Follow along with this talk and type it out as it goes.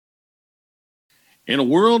In a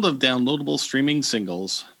world of downloadable streaming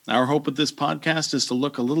singles, our hope with this podcast is to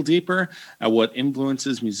look a little deeper at what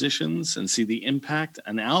influences musicians and see the impact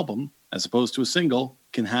an album, as opposed to a single,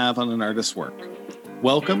 can have on an artist's work.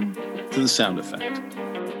 Welcome to The Sound Effect.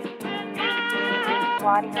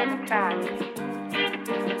 Waddy on the track.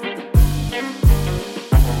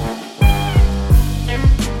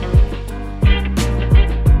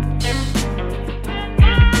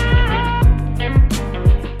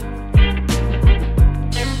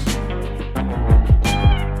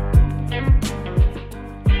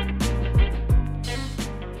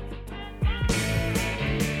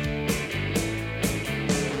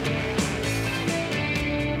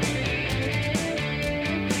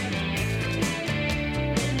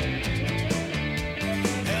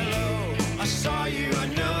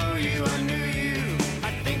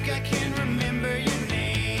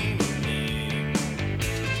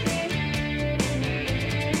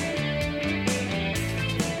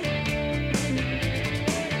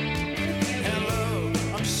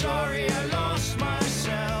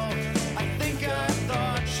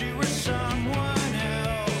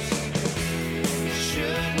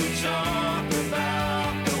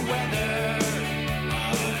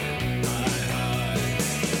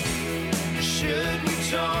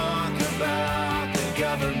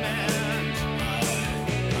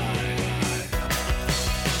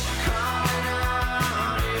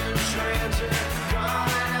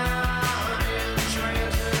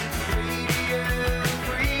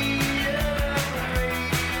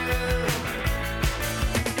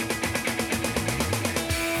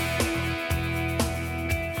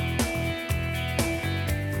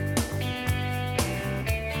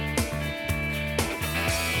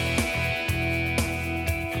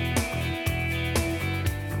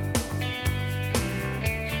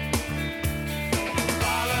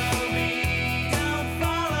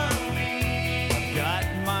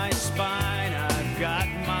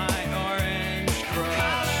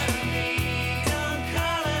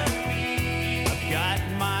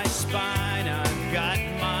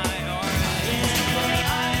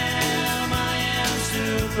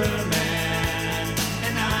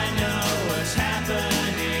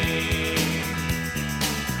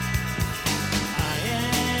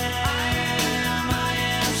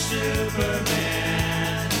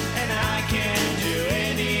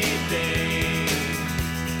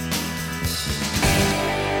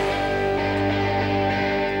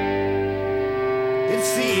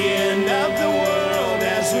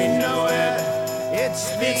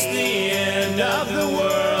 the end of the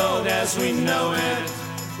world as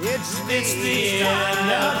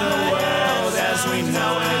we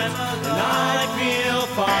know it, and I feel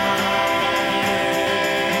fine.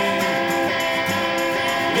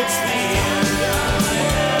 It's the end of the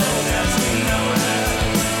world as we know it.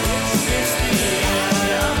 It's the end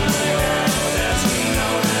of the world as we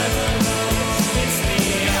know it. It's the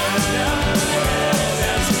end of the world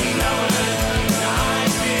as we know it, and I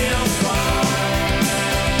feel fine. It's the end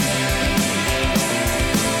of the world as we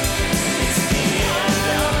know it. It's the end of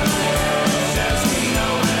the world as we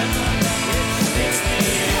know it. It's the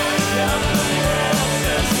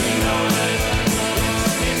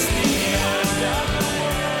end of the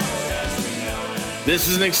world as we know it. This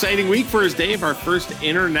is an exciting week for us, Dave. Our first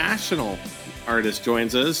international artist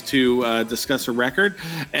joins us to discuss a record.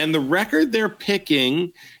 And the record they're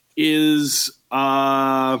picking is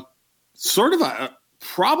sort of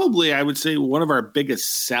probably, I would say, one of our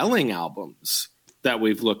biggest selling albums that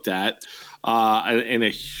we've looked at. And a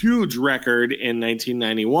huge record in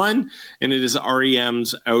 1991, and it is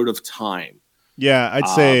R.E.M's Out of Time. Yeah, I'd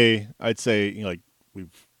say you know, like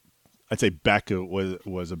I'd say Beck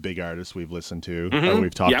was a big artist we've listened to or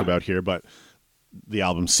we've talked about here, but the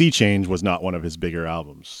album Sea Change was not one of his bigger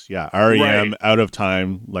albums. Yeah, R.E.M. Right. Out of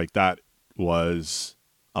Time, like that was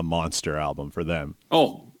a monster album for them.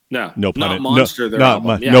 Oh, no. No pun, not monster, their not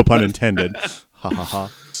album. no pun intended. Ha ha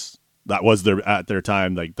ha. That was at their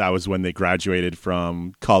time, like that was when they graduated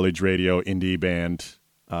from college radio indie band,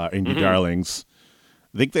 Indie Darlings.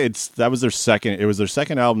 I think that was their second. It was their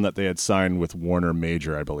second album that they had signed with Warner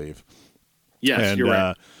Major, I believe. Yes, and, you're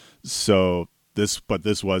right. So this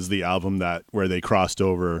was the album where they crossed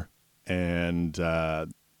over, and this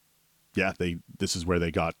is where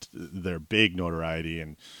they got their big notoriety.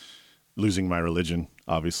 And Losing My Religion,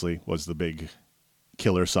 obviously, was the big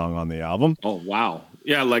killer song on the album. Oh, wow.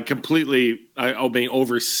 Yeah, like completely being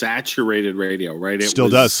oversaturated radio, right? It Still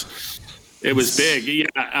does. It was big.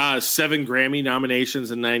 Yeah, 7 Grammy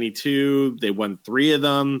nominations in 92. They won 3 of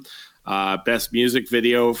them. Best music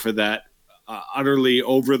video for that utterly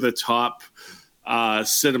over-the-top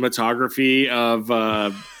cinematography of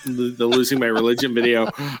the Losing My Religion video.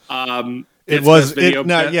 It it's was best video. it.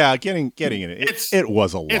 No, yeah, getting in it. It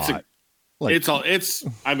was a lot.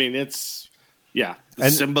 Yeah, the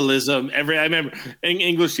And- symbolism. I remember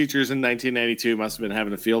English teachers in 1992 must have been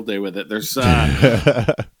having a field day with it. There's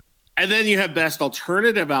and then you have best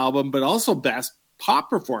alternative album, but also best pop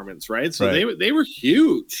performance, right? So Right. they were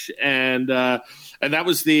huge, and that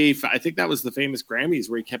was I think that was the famous Grammys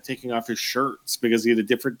where he kept taking off his shirts because he had a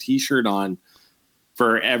different T-shirt on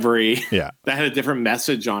for every Yeah. that had a different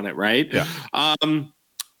message on it, right? Yeah.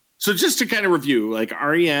 So just to kind of review, like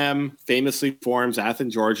R.E.M. famously forms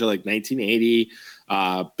Athens, Georgia, like 1980.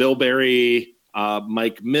 Bill Berry,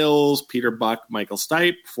 Mike Mills, Peter Buck, Michael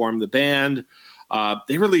Stipe formed the band.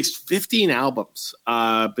 They released 15 albums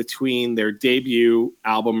between their debut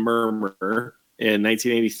album Murmur in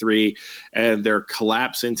 1983 and their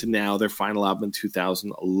collapse into now their final album in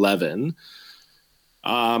 2011.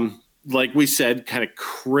 Like we said, kind of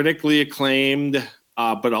critically acclaimed,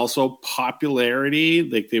 but also popularity.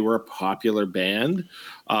 Like they were a popular band.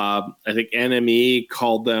 I think NME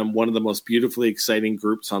called them one of the most beautifully exciting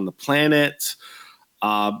groups on the planet.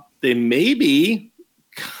 They may be,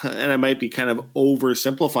 and I might be kind of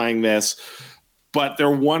oversimplifying this, but they're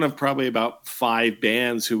one of probably about 5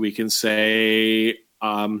 bands who we can say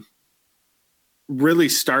really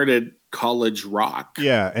started college rock.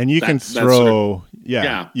 Yeah, and you can That throw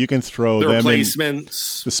yeah. you can throw The them in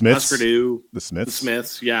Replacements, the Smiths, Husker Du, the Smiths. the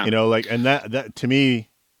Smiths, yeah. You know, like, and that to me,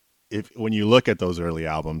 when you look at those early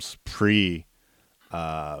albums pre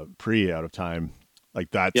Out of Time,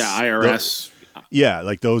 like that's IRS.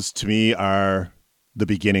 like those to me are the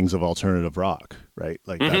beginnings of alternative rock, right?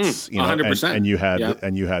 Like that's 100%. and you had Yeah.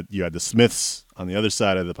 you had the Smiths on the other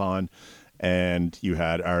side of the pond, and you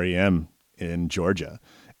had R.E.M. in Georgia,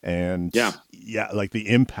 and like the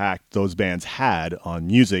impact those bands had on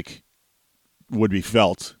music would be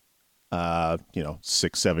felt,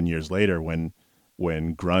 6-7 years later when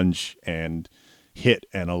grunge and hit,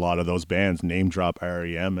 and a lot of those bands name drop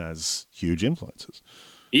R.E.M. as huge influences.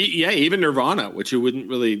 Yeah, even Nirvana, which you wouldn't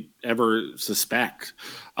really ever suspect.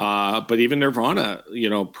 But even Nirvana,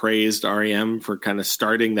 praised R.E.M. for kind of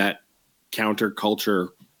starting that counterculture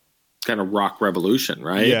kind of rock revolution,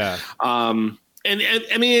 right? Yeah. And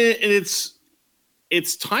I mean,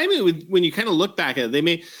 it's timing when you kind of look back at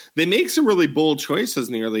it. They make some really bold choices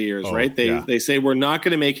in the early years, right? They say we're not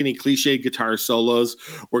going to make any cliched guitar solos.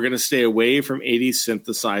 We're going to stay away from 80s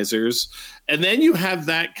synthesizers. And then you have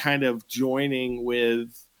that kind of joining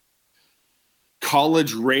with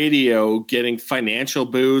college radio getting financial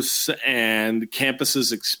boosts and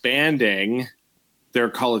campuses expanding their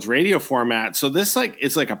college radio format. So this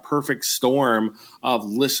it's like a perfect storm of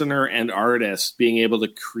listener and artist being able to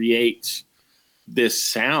create this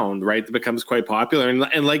sound, right, that becomes quite popular.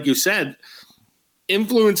 And like you said,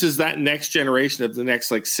 influences that next generation of the next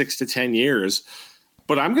 6 to 10 years.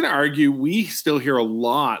 But I'm going to argue we still hear a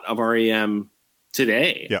lot of R.E.M.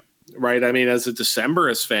 today. Yeah. Right. I mean, as a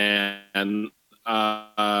Decemberist fan,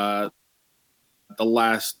 the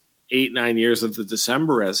last 8-9 years of the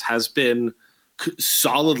Decemberists has been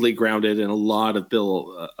solidly grounded in a lot of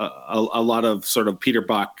a lot of sort of Peter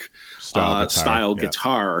Buck style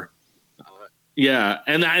guitar.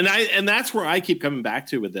 And that's where I keep coming back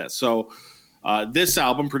to with this. So this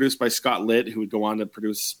album produced by Scott Litt, who would go on to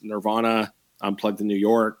produce Nirvana, Unplugged in New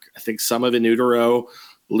York, I think some of In Utero,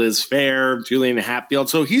 Liz Phair, Julian Hatfield.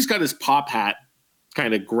 So he's got his pop hat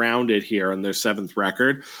kind of grounded here on their 7th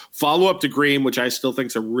record. Follow up to Green, which I still think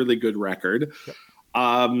is a really good record. Yep.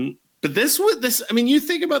 But you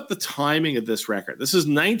think about the timing of this record. This is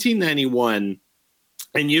 1991,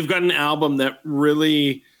 and you've got an album that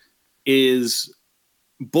really is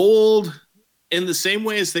bold in the same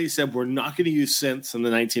way as they said, we're not going to use synths in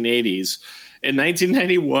the 1980s. In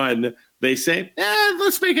 1991, they say,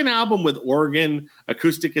 let's make an album with organ,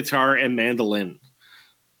 acoustic guitar, and mandolin.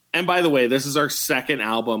 And by the way, this is our 2nd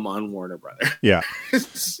album on Warner Brothers. Yeah.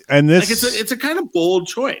 And this it's a kind of bold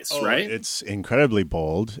choice, right? It's incredibly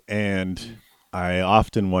bold. And I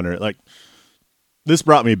often wonder, this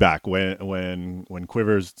brought me back when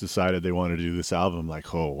Quivers decided they wanted to do this album.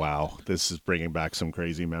 Like, oh, wow, this is bringing back some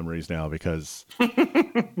crazy memories now, because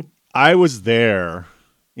I was there.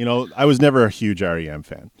 I was never a huge R.E.M.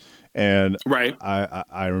 fan. And right.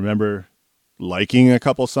 I remember liking a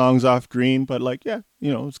couple songs off Green, but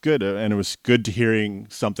it's good. And it was good to hearing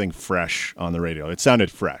something fresh on the radio. It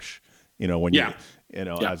sounded fresh, when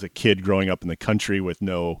as a kid growing up in the country with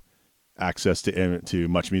no access to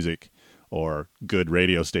much music or good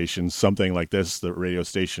radio stations, something like this, the radio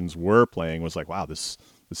stations were playing was like, wow, this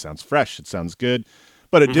sounds fresh. It sounds good.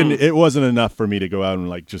 But it didn't. It wasn't enough for me to go out and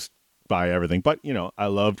like just buy everything. But I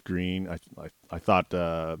loved Green. I thought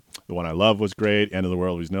the One I Love was great. End of the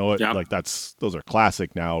World, We Know It. Yeah. Like those are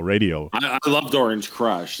classic now radio. I loved Orange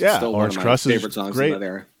Crush. Yeah, Still Orange one of Crush my is favorite songs great. in that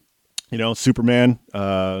era. Superman.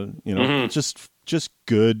 Just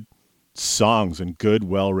good songs and good,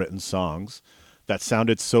 well written songs that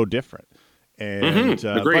sounded so different. And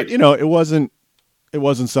Agreed. but it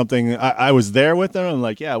wasn't something I was there with them. I'm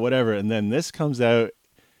like, yeah, whatever. And then this comes out,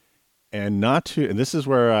 and this is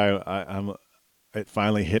where I'm. It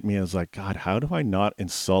finally hit me. I was like, God, how do I not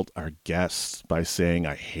insult our guests by saying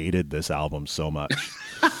I hated this album so much?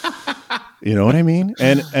 You know what I mean?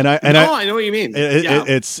 I know what you mean.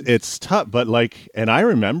 It's tough, but and I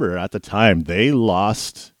remember at the time they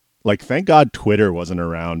lost. Like, thank God Twitter wasn't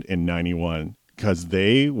around in '91 because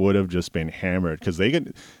they would have just been hammered. Because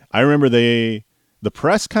I remember the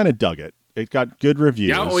press kind of dug it. It got good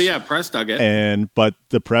reviews. Yeah, press dug it. But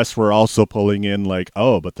the press were also pulling in like,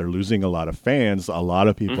 but they're losing a lot of fans. A lot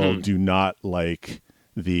of people do not like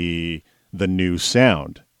the new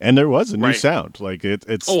sound. And there was a new sound. Like it's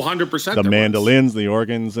 100%. The mandolins, the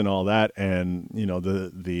organs, and all that. And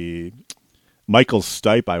the Michael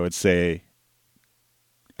Stipe, I would say,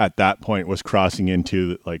 at that point was crossing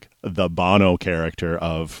into like the Bono character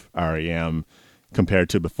of R.E.M. compared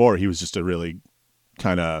to before. He was just a really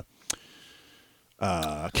kind of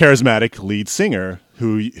charismatic lead singer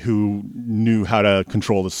who knew how to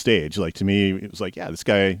control the stage. Like, to me, it was like, yeah, this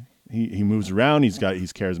guy, he moves around, he's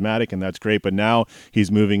charismatic, and that's great. But now he's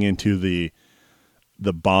moving into the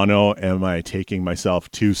Bono, am I taking myself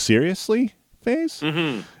too seriously phase?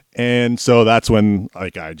 And so that's when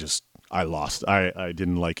like I lost. I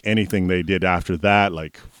didn't like anything they did after that.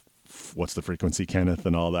 Like, What's the Frequency, Kenneth,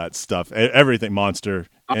 and all that stuff. Everything, Monster,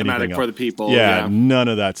 Automatic for the People. Yeah, none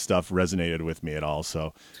of that stuff resonated with me at all.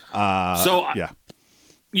 So, yeah.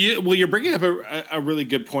 You're bringing up a really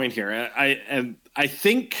good point here. I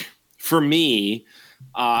think for me,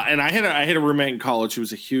 and I had a roommate in college who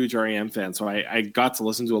was a huge R.E.M. fan, so I got to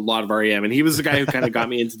listen to a lot of R.E.M. and he was the guy who kind of got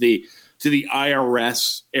me into the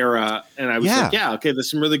IRS era, and I was like, yeah, okay,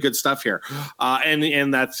 there's some really good stuff here, and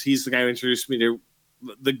he's the guy who introduced me to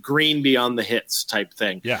the Green Beyond the Hits type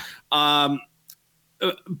thing. Yeah. But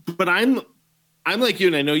I'm like you,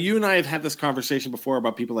 and I know you and I have had this conversation before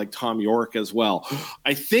about people like Tom York as well.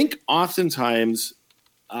 I think oftentimes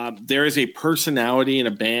there is a personality in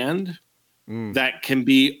a band that can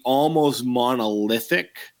be almost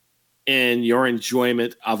monolithic in your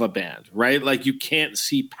enjoyment of a band, right? Like, you can't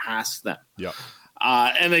see past them. Yeah.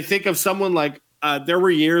 And I think of someone like there were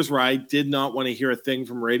years where I did not want to hear a thing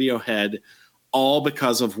from Radiohead, all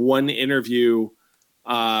because of one interview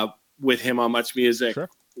with him on Much Music,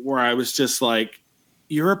 where I was just like,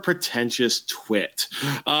 you're a pretentious twit.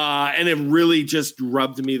 And it really just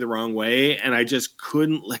rubbed me the wrong way, and I just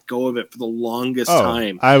couldn't let go of it for the longest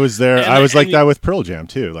time. I was there. I was like that with Pearl Jam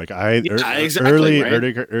too. Like exactly,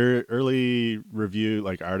 early review,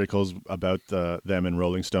 like articles about them in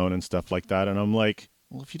Rolling Stone and stuff like that. And I'm like,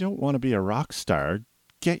 well, if you don't want to be a rock star,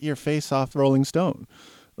 get your face off Rolling Stone.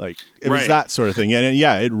 Like, it was that sort of thing. And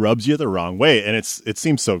yeah, it rubs you the wrong way. And it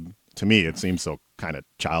seems so kind of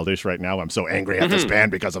childish right now. I'm so angry at this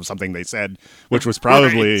band because of something they said, which was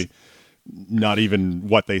probably not even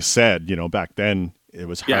what they said. Back then it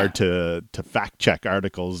was hard to fact check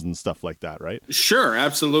articles and stuff like that. Right. Sure.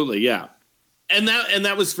 Absolutely. Yeah. And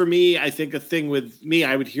that was for me, I think, a thing with me.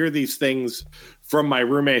 I would hear these things from my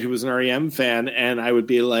roommate who was an R.E.M. fan, and I would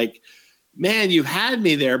be like, man, you had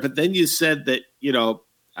me there. But then you said that,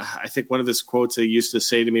 I think one of his quotes he used to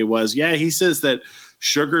say to me was, he says that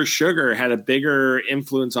Sugar had a bigger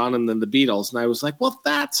influence on him than the Beatles. And I was like, well,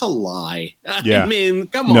 that's a lie. Yeah. I mean,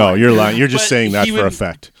 come on. No, you're lying. You're just saying that for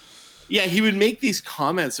effect. Yeah, he would make these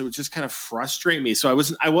comments that would just kind of frustrate me. So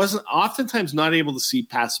I wasn't oftentimes not able to see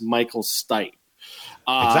past Michael Stipe.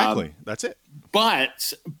 Exactly. That's it.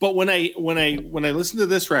 But when I listen to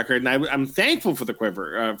this record, and I'm thankful for the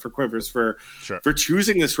Quivers for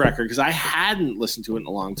choosing this record, because I hadn't listened to it in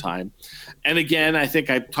a long time. And again, I think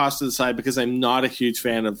I tossed it aside because I'm not a huge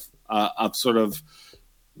fan of sort of.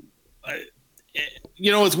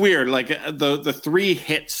 It's weird. Like the three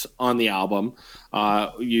hits on the album.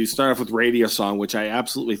 You start off with Radio Song, which I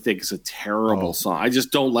absolutely think is a terrible song. I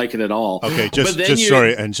just don't like it at all. Okay,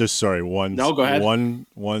 sorry. No, go ahead.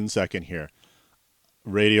 One second here.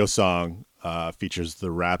 Radio Song features the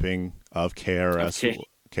rapping of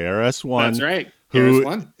KRS-One. That's right.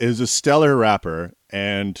 Who is a stellar rapper,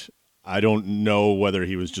 and I don't know whether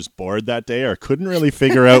he was just bored that day or couldn't really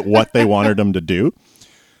figure out what they wanted him to do.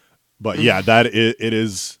 But yeah, it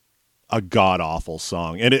is a god awful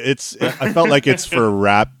song, and I felt like it's for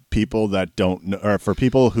rap people that don't know, or for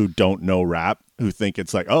people who don't know rap, who think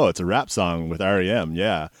it's like, oh, it's a rap song with R.E.M.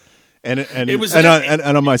 Yeah. And It was and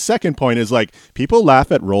on my second point is like, people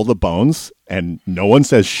laugh at Roll the Bones and no one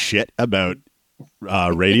says shit about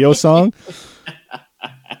radio song.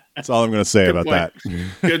 That's all I'm going to say about that.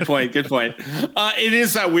 Good point. It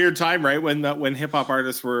is that weird time, right? When hip hop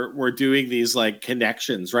artists were doing these like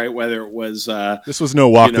connections, right? Whether it was this was no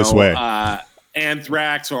Walk This Way,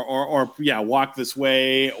 Anthrax, or Walk This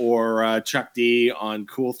Way, or Chuck D on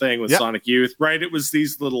Cool Thing with Sonic Youth, right? It was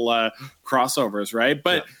these little crossovers, right?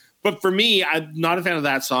 But for me, I'm not a fan of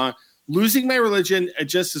that song. Losing My Religion, it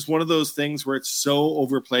just is one of those things where it's so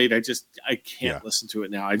overplayed. I can't listen to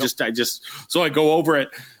it now. I just so I go over it.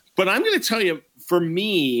 But I'm going to tell you, for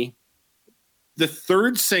me, the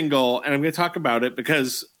third single, and I'm going to talk about it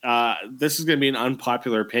because this is going to be an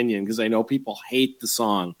unpopular opinion because I know people hate the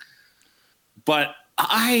song. But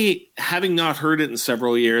I, having not heard it in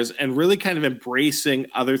several years and really kind of embracing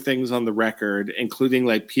other things on the record, including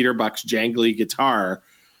like Peter Buck's jangly guitar,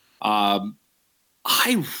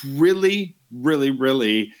 I really, really,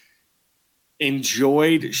 really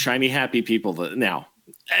enjoyed Shiny Happy People now.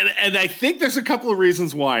 And I think there's a couple of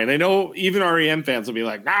reasons why. And I know even R.E.M. fans will be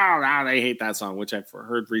like, no, they hate that song, which I've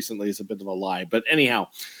heard recently is a bit of a lie. But anyhow,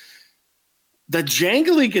 the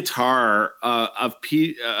jangly guitar of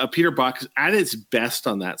Peter Buck at its best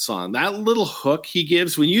on that song. That little hook he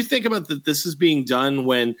gives, when you think about that, this is being done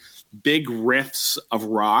when big riffs of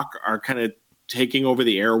rock are kind of taking over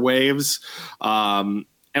the airwaves, and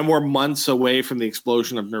we're months away from the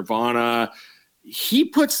explosion of Nirvana. He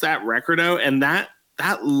puts that record out, and that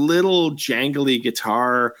little jangly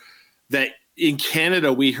guitar that in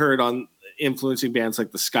Canada we heard on influencing bands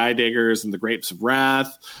like the Skydiggers and the Grapes of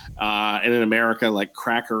Wrath, and in America like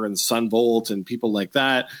Cracker and Sunvolt and people like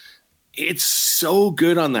that. It's so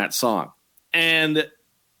good on that song. And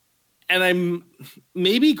I'm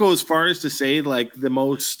maybe go as far as to say like the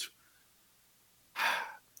most,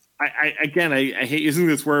 I hate using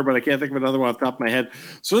this word, but I can't think of another one off the top of my head.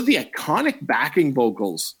 Sort of the iconic backing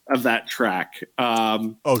vocals of that track.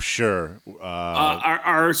 Oh, sure.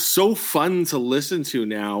 Are so fun to listen to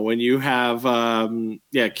now when you have, Kate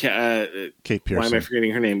Pearson. Why am I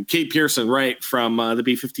forgetting her name? Kate Pearson, right, from the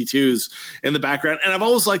B-52s in the background. And I've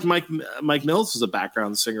always liked Mike Mills as a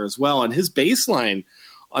background singer as well. And his bass line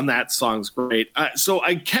on that song's great. So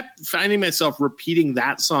I kept finding myself repeating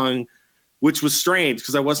that song, which was strange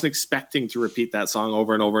because I wasn't expecting to repeat that song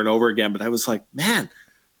over and over and over again. But I was like, man,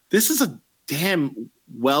 this is a damn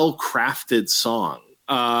well-crafted song.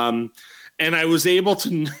 And I was able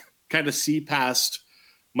to kind of see past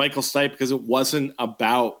Michael Stipe because it wasn't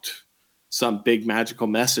about some big magical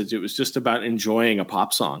message. It was just about enjoying a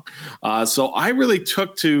pop song. So I really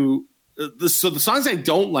took to the songs I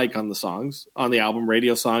don't like on the album,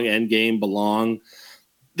 Radio Song, Endgame, Belong,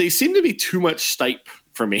 they seem to be too much Stipe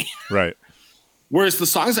for me. Right. Whereas the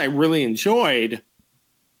songs I really enjoyed,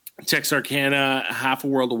 Texarkana, Half a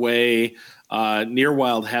World Away, Near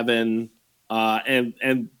Wild Heaven,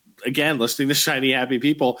 and again, listening to Shiny Happy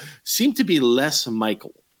People, seem to be less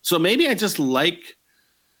Michael. So maybe I just like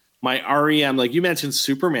my R.E.M. Like you mentioned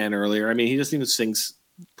Superman earlier. I mean, he just even sings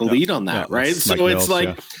the lead on that, right? So it's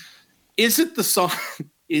like, is it the song?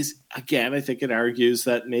 Again, I think it argues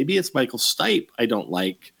that maybe it's Michael Stipe I don't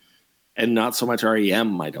like and not so much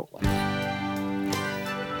R.E.M. I don't like.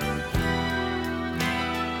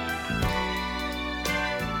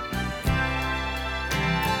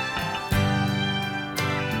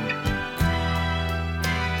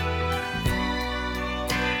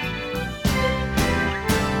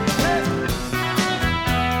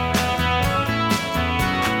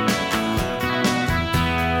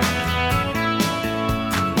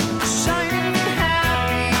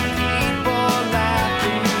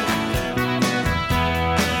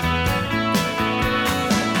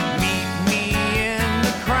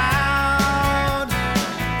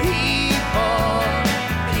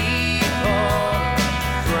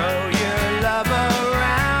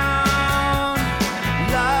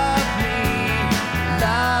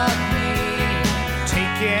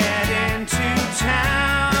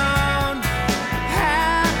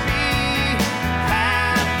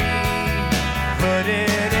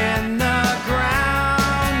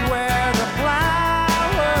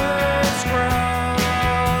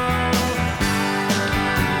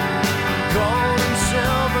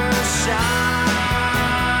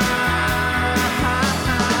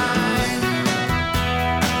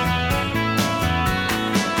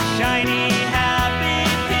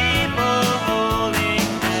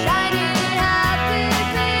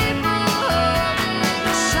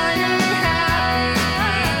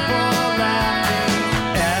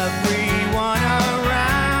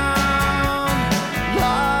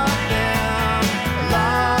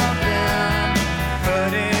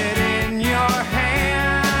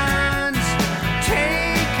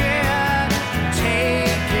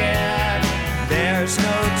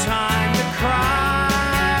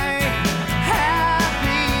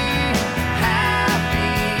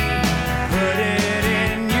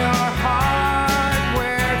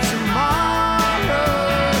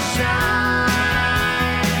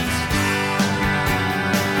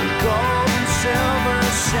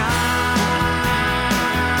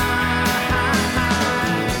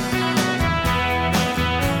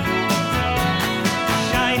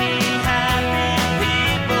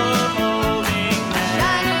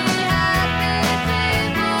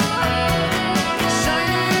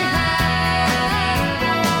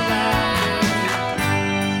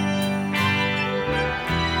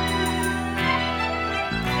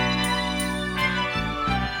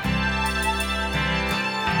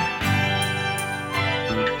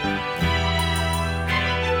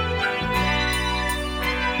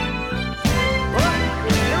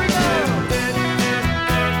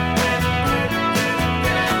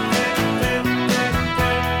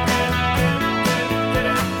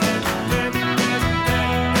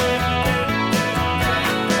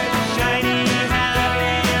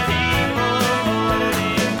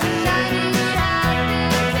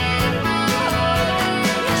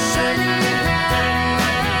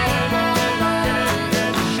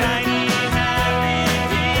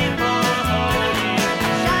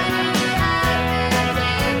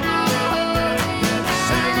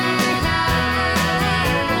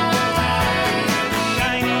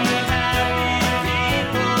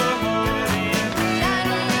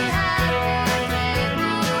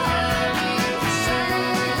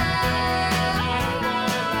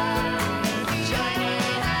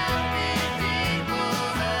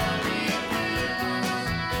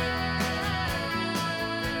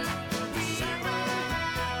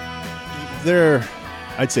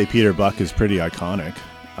 I'd say Peter Buck is pretty iconic.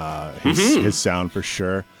 His sound for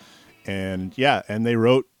sure. And yeah, and they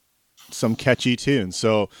wrote some catchy tunes.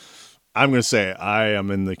 So I'm going to say I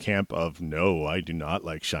am in the camp of no, I do not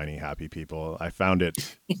like Shiny Happy People. I found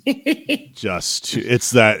it it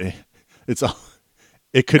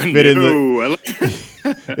could fit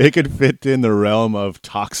it could fit in the realm of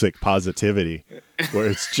toxic positivity, where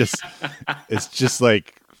it's just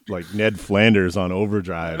like Ned Flanders on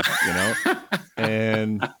overdrive, you know?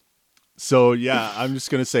 And so yeah, I'm just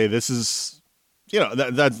going to say this is, you know,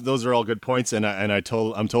 those are all good points, and I'm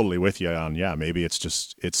totally with you on, yeah, maybe it's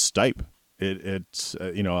Stipe. It's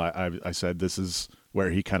you know, I said this is where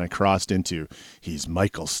he kind of crossed into, he's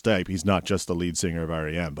Michael Stipe. He's not just the lead singer of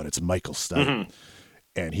R.E.M, but it's Michael Stipe,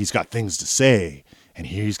 and he's got things to say, and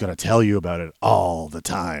he's going to tell you about it all the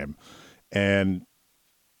time, and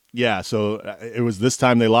yeah, so it was this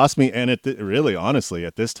time they lost me, and really, honestly,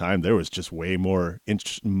 at this time there was just way more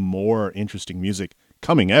interesting music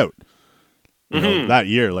coming out. You know, that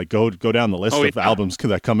year, like go down the list of albums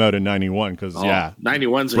that come out in 91, because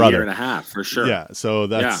 91's a year and a half for sure. Yeah, so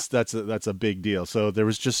that's a big deal. So there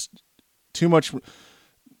was just too much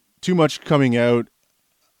coming out.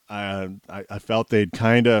 I felt they'd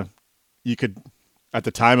kind of, you could, at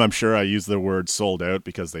the time, I'm sure I used the word sold out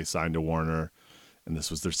because they signed to Warner, and this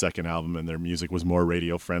was their second album, and their music was more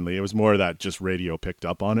radio friendly. It was more that just radio picked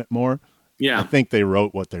up on it more. Yeah, I think they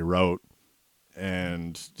wrote what they wrote.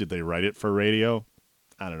 And did they write it for radio?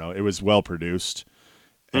 I don't know. It was well produced,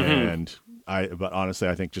 but honestly,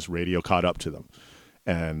 I think just radio caught up to them,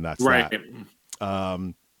 and that's right.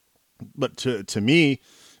 That. But to me,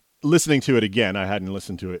 listening to it again, I hadn't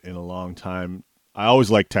listened to it in a long time. I always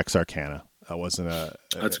liked Texarkana. That wasn't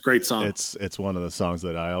that's a great song. It's one of the songs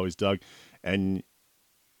that I always dug, and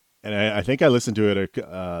I think I listened to it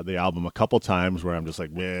the album a couple times where I'm just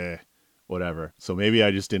like, meh. Whatever. So maybe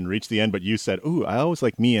I just didn't reach the end, but you said, ooh, I always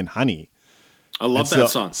like Me and Honey. I love that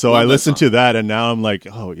song. So I listened to that, and now I'm like,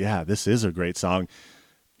 oh yeah, this is a great song.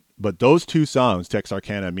 But those two songs,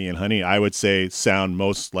 Texarkana and Me and Honey, I would say sound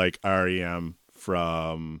most like R.E.M.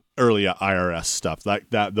 from early IRS stuff.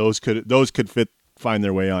 Like that, those could find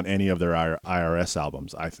their way on any of their IRS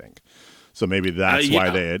albums, I think. So maybe that's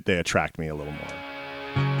why they attract me a little more.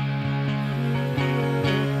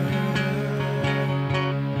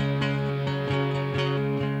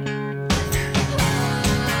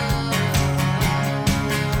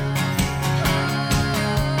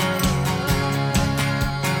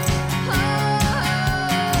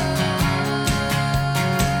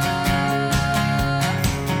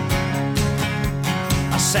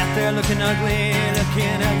 Sat there looking ugly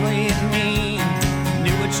at me.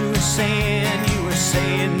 Knew what you were saying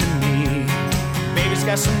to me. Baby's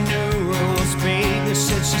got some new rules, baby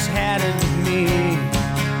said she's had it with me.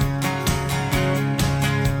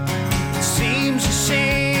 It seems a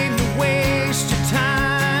shame to waste your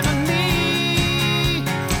time on me.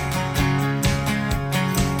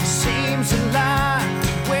 It seems a lot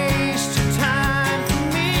to waste your time for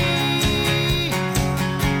me.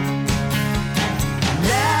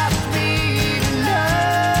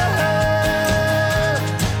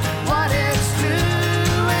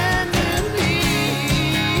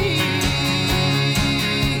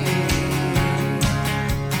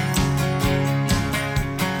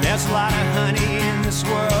 There's a lot of honey in this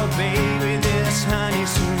world, baby, this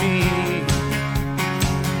honey's for me.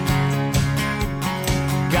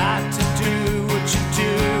 Got to do what you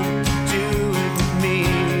do it with me.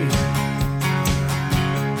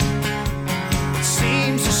 It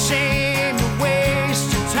seems a shame to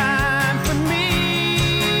waste your time for me.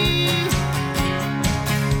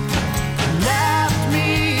 Left me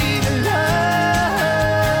to love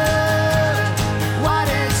what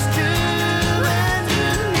it's doing to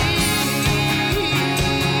me.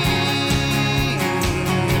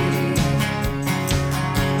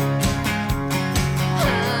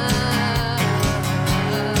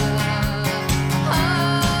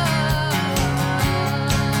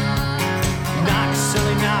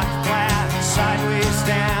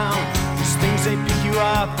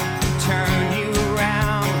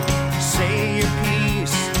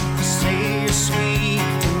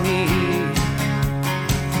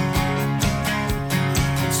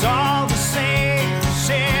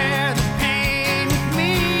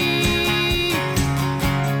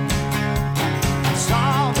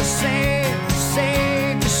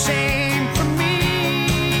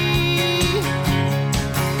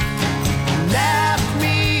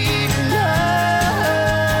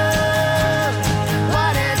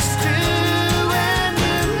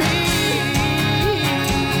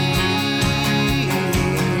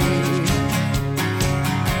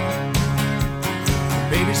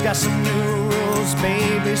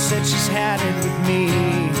 baby said she's had it with me.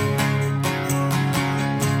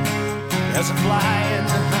 There's a fly in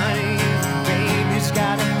the honey, baby's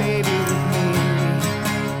got a baby with me.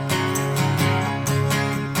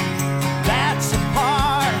 That's a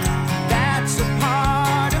part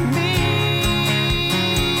of me.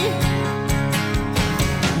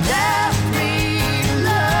 Left me to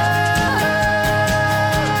love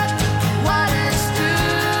what is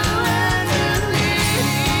doing to me.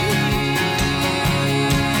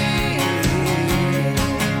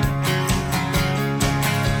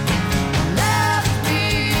 Left me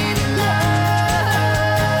to love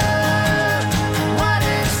what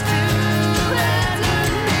is doing to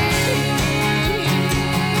me.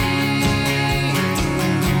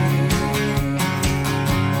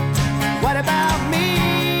 What about me?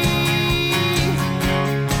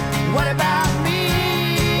 What about me?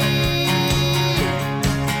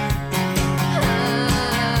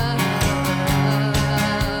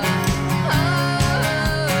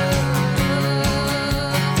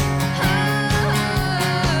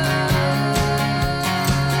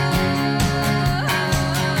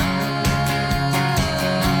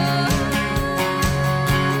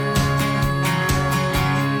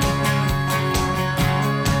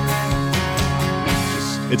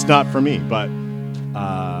 It's not for me, but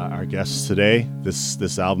our guests today,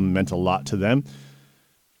 this album meant a lot to them.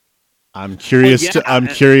 I'm curious. Well, yeah. I'm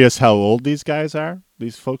curious how old these guys are.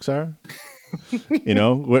 These folks are. You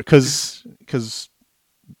know, because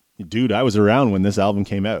dude, I was around when this album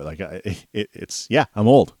came out. Like, I'm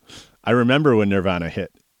old. I remember when Nirvana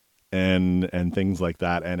hit, and things like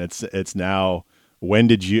that. And it's now. When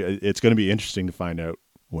did you? It's going to be interesting to find out,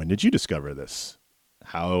 when did you discover this?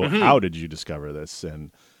 How did you discover this,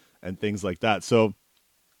 and things like that. So,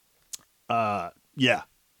 yeah,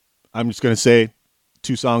 I'm just going to say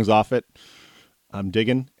 2 songs off it I'm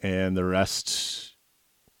digging, and the rest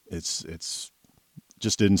it's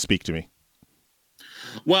just didn't speak to me.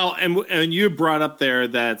 Well, and you brought up there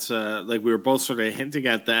that like we were both sort of hinting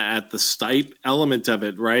at the stipe element of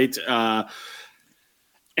it, right?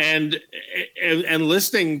 And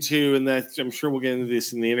listening to, and that I'm sure we'll get into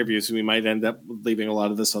this in the interview, so we might end up leaving a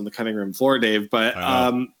lot of this on the cutting room floor, Dave. But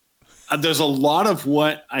there's a lot of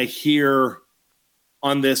what I hear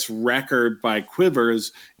on this record by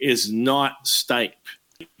Quivers is not stipe,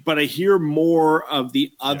 but I hear more of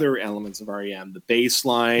the other elements of R.E.M., the bass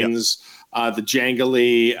lines, the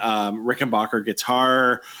jangly Rickenbacker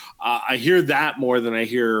guitar. I hear that more than I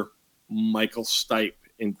hear Michael Stipe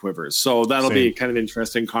in Quivers. So that'll be kind of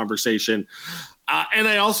interesting conversation. And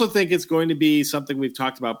I also think it's going to be something we've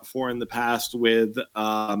talked about before in the past with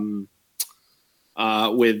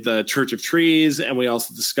Church of Trees, and we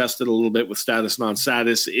also discussed it a little bit with Status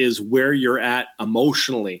Non-Status, is where you're at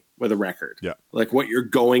emotionally with a record. Yeah. Like what you're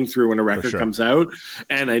going through when a record comes out.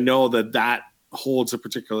 And I know that holds a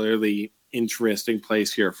particularly interesting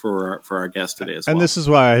place here for our guest today as well. And this is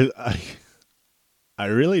why I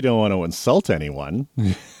really don't want to insult anyone.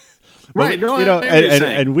 Right. No, you know,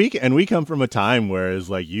 and we come from a time where it's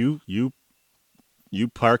like you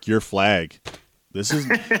park your flag. This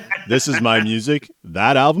is my music.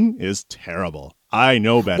 That album is terrible. I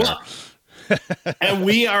know better.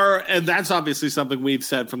 Well, and that's obviously something we've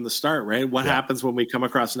said from the start, right? What happens when we come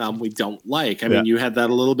across an album we don't like? I mean, you had that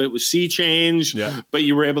a little bit with Sea Change, but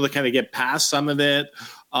you were able to kind of get past some of it.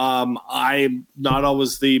 I'm not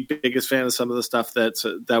always the biggest fan of some of the stuff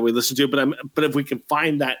that we listen to, but if we can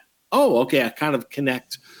find that, I kind of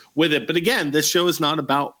connect with it. But again, this show is not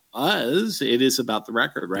about us; it is about the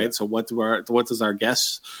record, right? Yeah. So what does our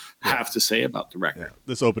guests have to say about the record? Yeah.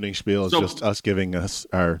 This opening spiel is just us giving us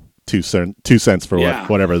our 2 cents for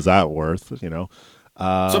whatever is that worth, you know.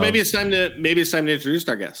 So maybe it's time to introduce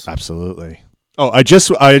our guests. Absolutely. Oh, I just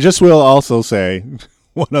will also say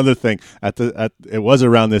one other thing. It was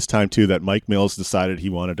around this time too that Mike Mills decided he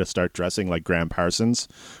wanted to start dressing like Graham Parsons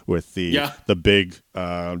with the big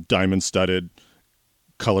diamond studded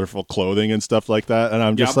colorful clothing and stuff like that, and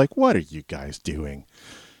I'm just like, what are you guys doing?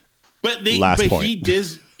 But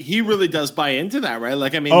he really does buy into that, right?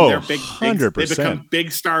 Like, I mean, they're big 100%. They become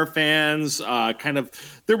big star fans.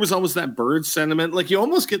 There was almost that Bird sentiment. Like, you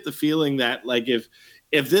almost get the feeling that, like, if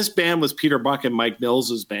this band was Peter Buck and Mike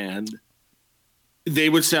Mills's band, they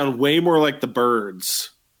would sound way more like the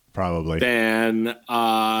Birds, probably, than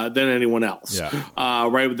anyone else.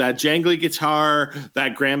 Right, with that jangly guitar,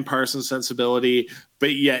 that Graham Parsons sensibility.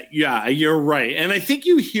 But you're right, and I think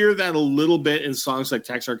you hear that a little bit in songs like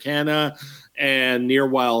Texarkana and Near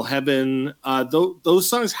Wild Heaven. Those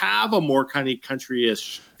songs have a more kind of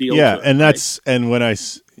country-ish feel. Yeah, to it, and that's and when I,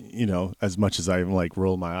 as much as I like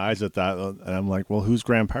roll my eyes at that, and I'm like, well, who's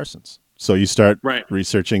Graham Parsons? So you start Right.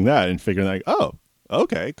 researching that and figuring like, oh,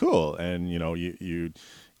 okay, cool. And you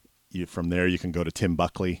from there you can go to Tim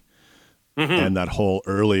Buckley and that whole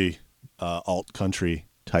early alt country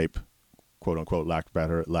type, quote unquote, lack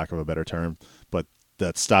of a better term, but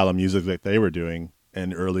that style of music that they were doing,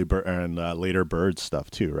 and later Bird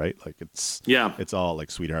stuff too, right? Like it's all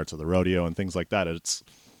like Sweethearts of the Rodeo and things like that.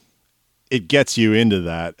 It gets you into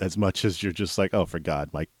that as much as you're just like, oh, for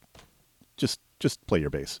God, Mike, just play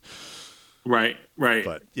your bass. Right.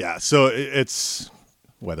 But yeah, so it's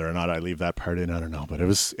whether or not I leave that part in, I don't know. But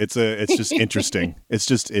it's just interesting. It's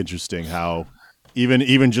just interesting how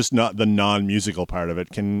even just not the non-musical part of it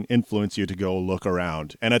can influence you to go look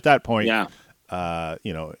around. And at that point,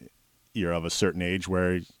 you're of a certain age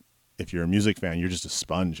where if you're a music fan, you're just a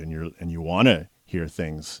sponge and you want to hear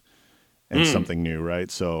things and something new, right?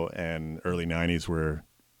 So, and early 90s were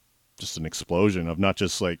just an explosion of not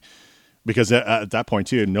just like, because at that point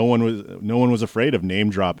too, no one was afraid of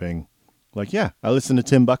name dropping. Like, yeah, I listened to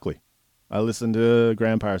Tim Buckley. I listened to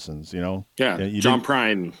Graham Parsons, John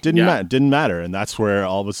Prine. Didn't matter. And that's where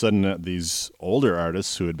all of a sudden these older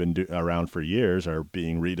artists who had been around for years are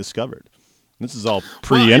being rediscovered. This is all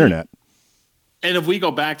pre-internet. And if we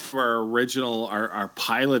go back to our original, our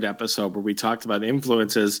pilot episode where we talked about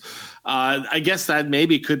influences, I guess that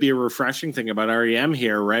maybe could be a refreshing thing about R.E.M.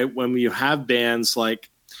 here, right? When you have bands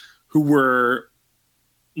like who were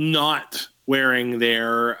not wearing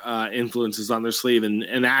their influences on their sleeve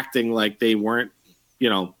and acting like they weren't,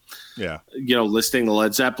 listing the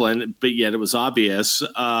Led Zeppelin, but yet it was obvious.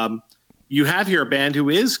 You have here a band who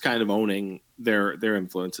is kind of owning their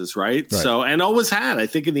influences, right? So, and always had. I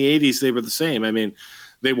think in the 80s they were the same. I mean,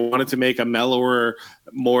 they wanted to make a mellower,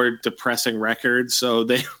 more depressing record, so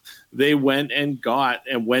they went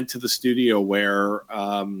to the studio where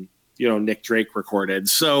Nick Drake recorded.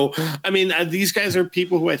 So, I mean, these guys are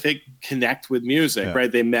people who I think connect with music,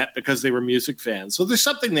 right? They met because they were music fans. So there's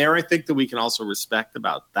something there, I think, that we can also respect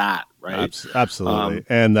about that, right? Absolutely.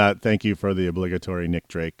 And thank you for the obligatory Nick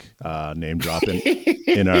Drake name drop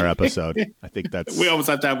in our episode. I think that's... We always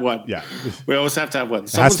have to have one. Yeah. We always have to have one.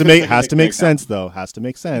 Has to make sense, though. Has to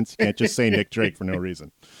make sense. You can't just say Nick Drake for no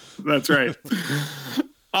reason. That's right.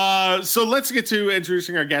 So let's get to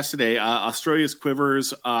introducing our guest today. Australia's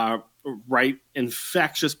Quivers write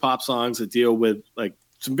infectious pop songs that deal with like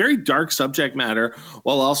some very dark subject matter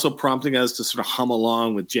while also prompting us to sort of hum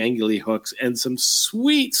along with jangly hooks and some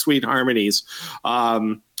sweet, sweet harmonies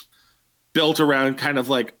built around kind of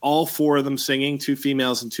like all four of them singing, 2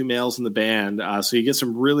 females and 2 males in the band. So you get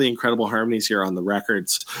some really incredible harmonies here on the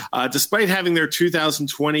records. Despite having their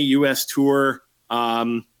 2020 U.S. tour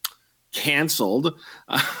canceled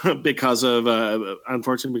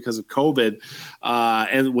unfortunately because of COVID,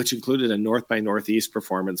 and which included a North by Northeast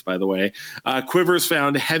performance, by the way. Quivers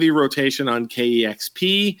found heavy rotation on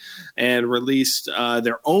KEXP and released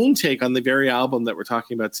their own take on the very album that we're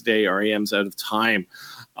talking about today, R.E.M's Out of Time.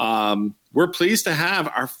 We're pleased to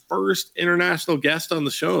have our first international guest on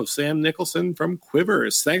the show, Sam Nicholson from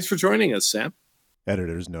Quivers. Thanks for joining us, Sam.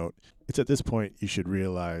 Editor's note. It's at this point you should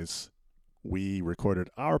realize we recorded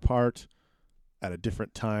our part at a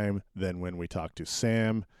different time than when we talked to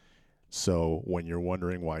Sam. So when you're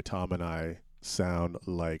wondering why Tom and I sound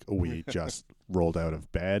like we just rolled out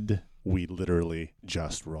of bed, we literally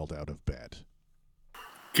just rolled out of bed.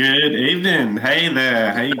 Good evening. Hey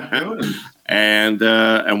there. How you doing? And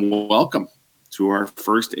welcome to our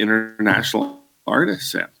first international artist,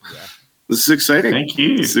 Sam. Yeah. This is exciting. Thank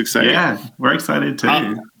you. This is exciting. Yeah, we're excited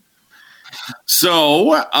too.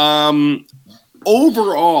 So,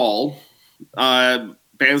 overall,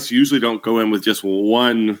 bands usually don't go in with just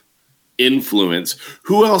one influence.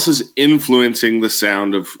 Who else is influencing the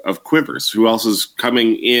sound of Quivers? Who else is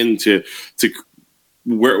coming in to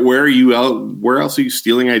where are you out? Where else are you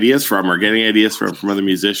stealing ideas from or getting ideas from other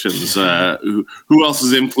musicians? Who else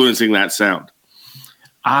is influencing that sound?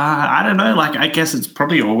 I don't know. Like, I guess it's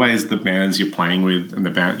probably always the bands you're playing with and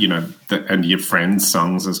the band, and your friends'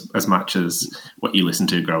 songs as much as what you listen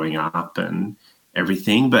to growing up and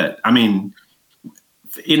everything. But I mean,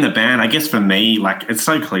 in the band, I guess for me, like, it's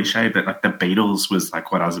so cliche, but like the Beatles was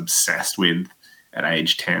like what I was obsessed with at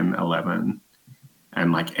age 10, 11.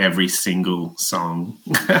 And like every single song,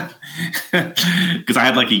 because I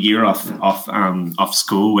had like a year off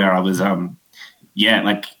school where I was,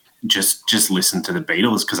 just listen to the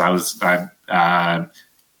Beatles because I was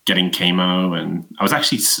getting chemo, and I was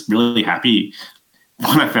actually really happy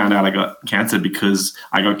when I found out I got cancer because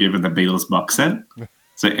I got given the Beatles box set,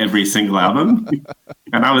 so every single album,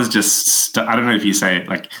 and I was just I don't know if you say it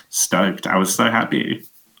like stoked. I was so happy.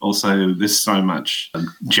 Also, there's so much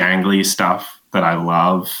jangly stuff that I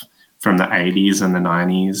love from the 80s and the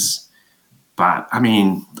 90s. But I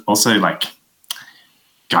mean, also like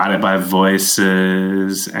Guided by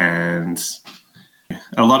Voices and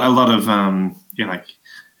a lot of like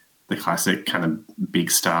the classic kind of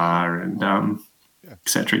Big Star and et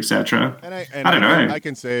cetera, et cetera. And I don't know. I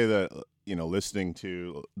can say that, listening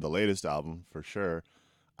to the latest album for sure,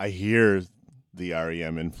 I hear the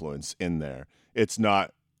R.E.M. influence in there. It's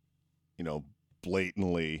not,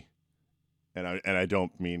 blatantly, and I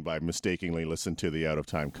don't mean by mistakenly listen to the Out of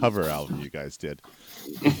Time cover album you guys did.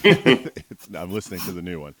 I'm listening to the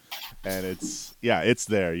new one, and it's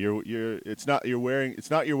there. It's not you're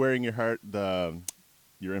wearing your heart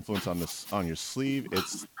your influence on your sleeve.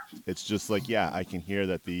 It's just like, I can hear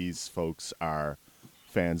that these folks are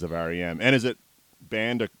fans of R.E.M. And is it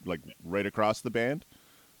band like right across the band,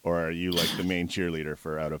 or are you like the main cheerleader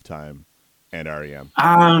for Out of Time and R.E.M.?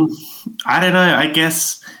 I don't know. I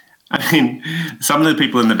guess, I mean, some of the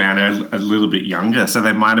people in the band are a little bit younger, so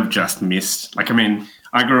they might have just missed. Like, I mean,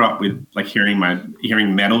 I grew up with like hearing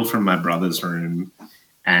metal from my brother's room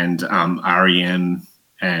and R.E.M.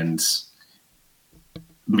 and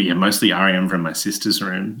mostly R.E.M. from my sister's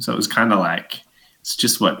room. So it was kind of like, it's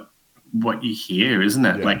just what you hear, isn't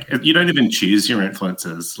it? Yeah. Like, you don't even choose your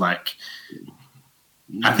influences. Like,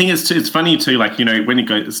 I think it's funny too, like, when it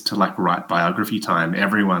goes to like write biography time,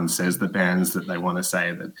 everyone says the bands that they want to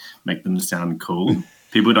say that make them sound cool.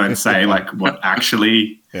 People don't say like what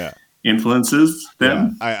actually influences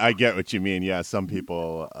them. Yeah, I get what you mean. Yeah, some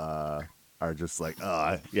people are just like,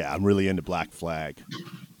 I'm really into Black Flag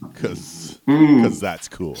because that's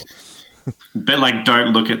cool. But like,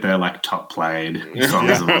 don't look at their like top played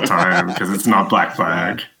songs of all time because it's not Black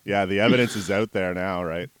Flag. Yeah, the evidence is out there now,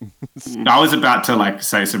 right? I was about to like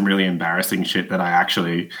say some really embarrassing shit that I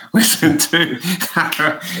actually listened to,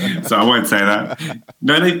 so I won't say that.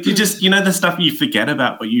 No, you just the stuff you forget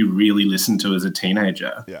about what you really listened to as a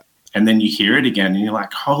teenager. Yeah, and then you hear it again, and you're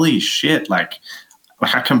like, holy shit! Like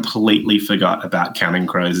I completely forgot about Counting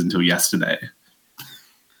Crows until yesterday.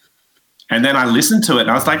 And then I listened to it, and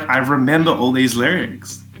I was like, I remember all these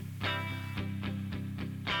lyrics.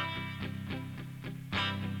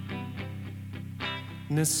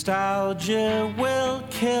 Nostalgia will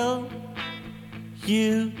kill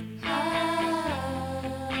you.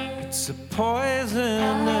 It's a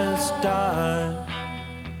poisonous dart.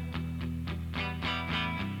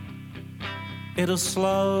 It'll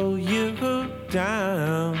slow you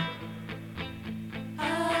down.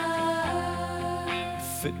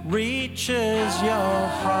 If it reaches your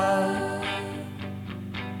heart.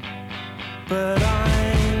 But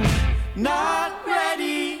I'm not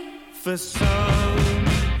ready for someone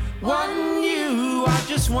new. I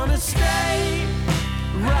just wanna stay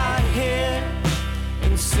right here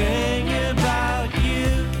and sing about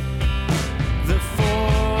you. The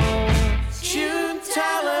fortune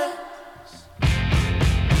tellers,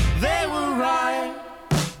 they were right.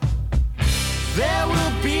 There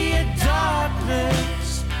will be a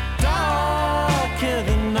darkness darker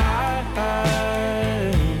than night.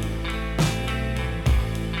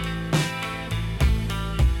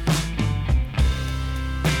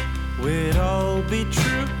 We'd all be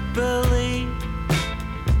true believers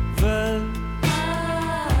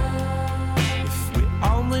if we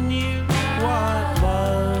only knew what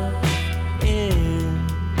love is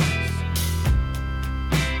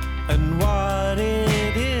and what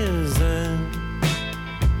it isn't.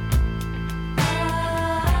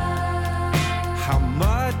 How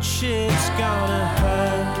much it's gonna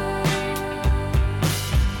hurt.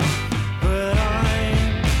 But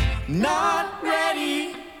I'm not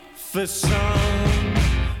ready for someone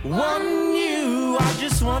new. I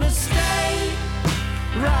just wanna stay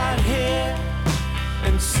right here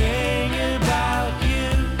and sing about you.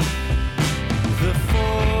 The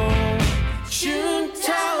fortune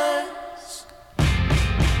tellers,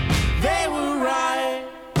 they were right.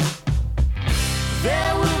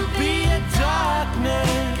 There will be a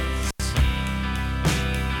darkness.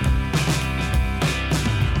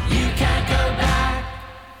 You can't go back.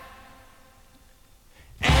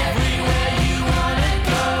 Everywhere you wanna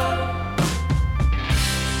go,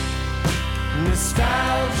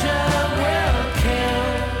 nostalgia will kill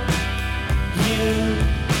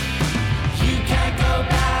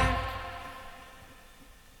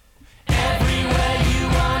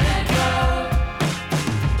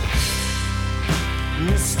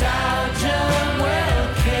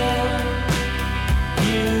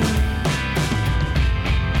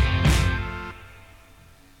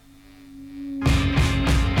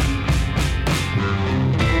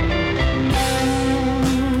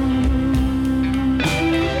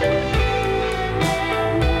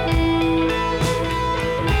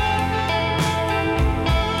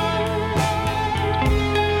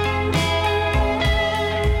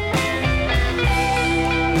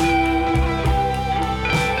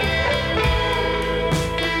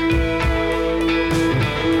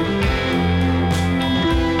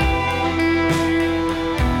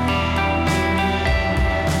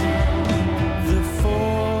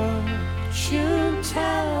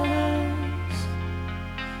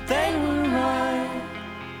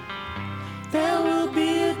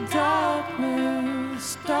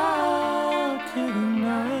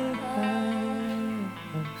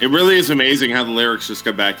It really is amazing how the lyrics just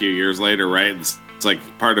come back to you years later, right? It's like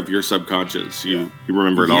part of your subconscious. You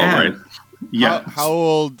remember it all, right? Yeah. How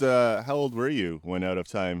old were you when Out of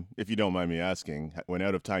Time, if you don't mind me asking, when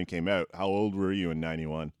Out of Time came out? How old were you in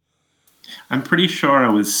 91? I'm pretty sure I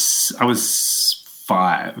was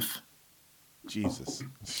 5. Jesus.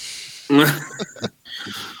 But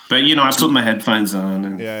I put my headphones on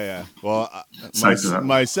and Yeah. Well, Soaked it up.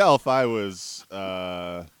 myself, I was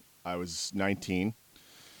 19,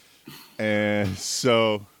 and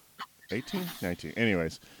so 18, 19.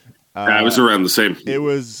 Anyways, I was around the same. it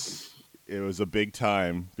was a big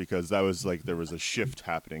time because that was like there was a shift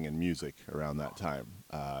happening in music around that time.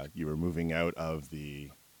 You were moving out of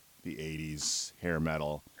the 80s hair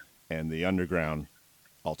metal, and the underground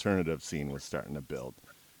alternative scene was starting to build.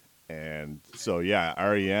 And so, yeah,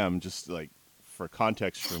 R.E.M., just like for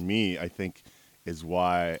context for me, I think is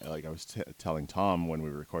why, like I was telling Tom when we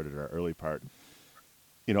recorded our early part,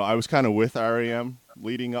 I was kind of with R.E.M.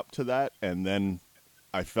 leading up to that. And then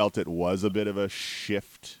I felt it was a bit of a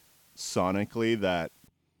shift sonically that,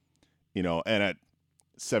 and at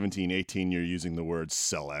 17, 18, you're using the word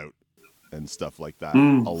sell out and stuff like that a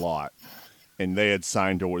lot. And they had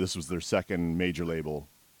signed to, this was their second major label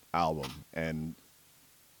album. And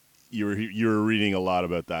you were reading a lot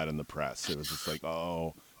about that in the press. It was just like,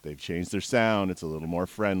 oh, they've changed their sound. It's a little more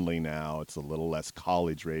friendly now. It's a little less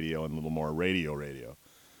college radio and a little more radio.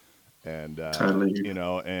 And Totally.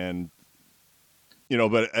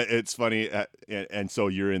 But it's funny. And so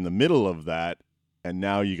you're in the middle of that, and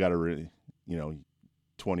now you got to,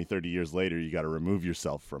 20, 30 years later, you got to remove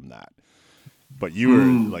yourself from that. But you were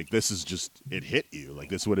like, this is just, it hit you. Like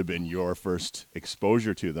this would have been your first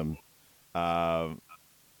exposure to them.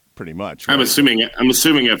 Pretty much. Right? I'm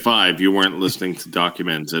assuming at 5 you weren't listening to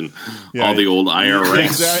Documents and all the old IRS.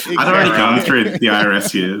 Exactly. I'd already gone through the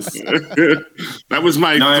IRS years. That was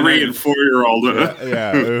my 3 and 4-year-old.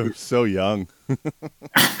 Yeah, so young.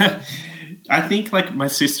 I think like my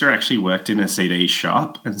sister actually worked in a CD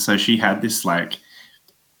shop, and so she had this like,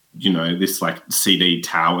 this like CD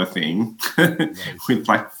tower thing with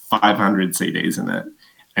like 500 CDs in it,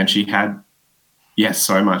 and she had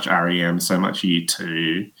so much R.E.M., so much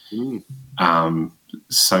U2,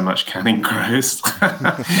 so much Counting Crows.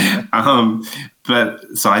 But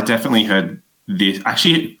so I definitely heard this.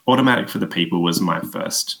 Actually, Automatic for the People was my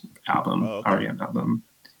first album, R.E.M. album.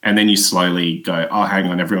 And then you slowly go, oh, hang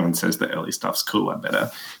on, everyone says the early stuff's cool. I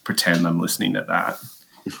better pretend I'm listening to that.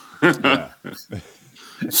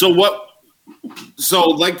 So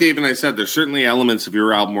like Dave and I said, there's certainly elements of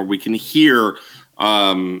your album where we can hear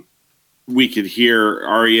REM.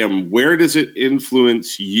 Where does it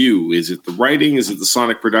influence you? Is it the writing? Is it the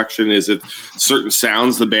sonic production? Is it certain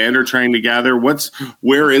sounds the band are trying to gather?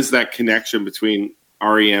 Where is that connection between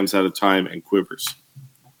REM's Out of Time and Quivers?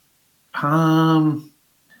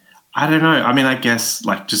 I don't know. I mean, I guess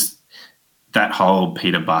like just that whole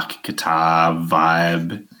Peter Buck guitar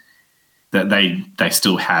vibe that they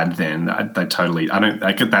still had then. They totally. I don't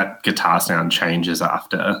like that guitar sound changes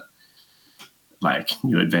after like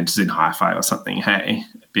New Adventures in Hi-Fi or something. Hey,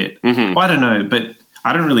 a bit. Well, I don't know, but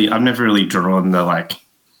I've never really drawn the like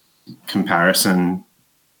comparison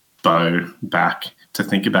bow back to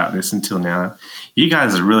think about this until now. You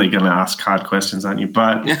guys are really going to ask hard questions, aren't you?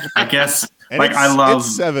 But I guess like I love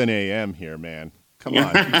it's 7 a.m. here, man. Come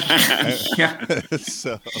on. yeah.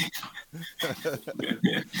 So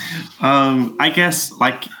I guess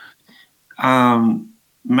like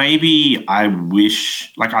maybe I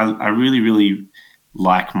wish like I really, really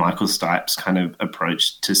like Michael Stipe's kind of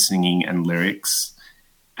approach to singing and lyrics.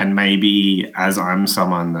 And maybe as I'm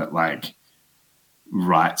someone that like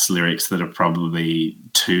writes lyrics that are probably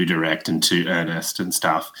too direct and too earnest and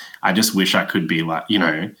stuff, I just wish I could be like,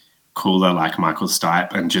 cooler like Michael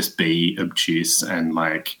Stipe and just be obtuse, and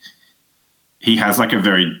like he has like a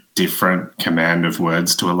very different command of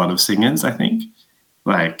words to a lot of singers, I think.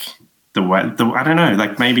 Like the way I don't know,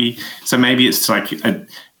 like maybe it's like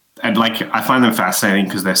like I find them fascinating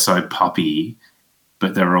because they're so poppy,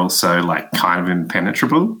 but they're also like kind of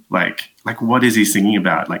impenetrable. Like what is he singing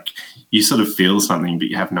about? Like you sort of feel something, but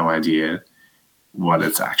you have no idea what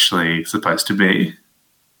it's actually supposed to be.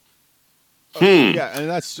 Yeah, and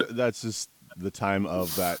that's just the time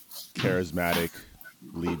of that charismatic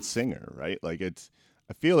lead singer, right? Like I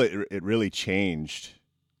feel it really changed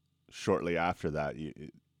shortly after that.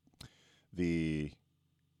 The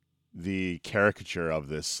caricature of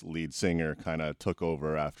this lead singer kind of took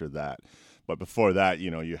over after that. But before that,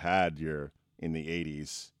 you had in the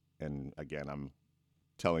 80s, and again, I'm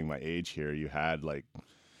telling my age here, you had like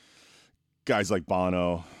guys like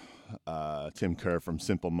Bono, Tim Kerr from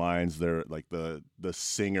Simple Minds, they're like the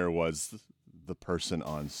singer was the person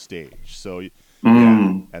on stage. So yeah,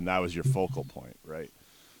 and that was your focal point, right?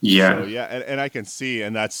 Yeah. So yeah, and I can see,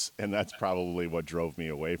 and that's probably what drove me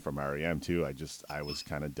away from R.E.M. too. I was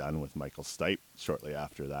kind of done with Michael Stipe shortly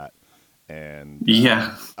after that, and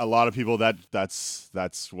Yeah. a lot of people that's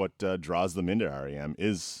what draws them into R.E.M.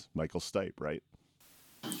 is Michael Stipe, right?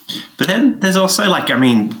 But then there's also like, I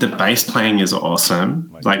mean, the bass playing is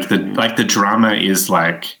awesome. Like the drummer is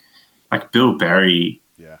like Bill Berry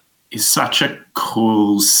Yeah. is such a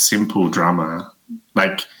cool, simple drummer.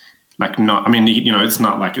 Like not, I mean, you know, it's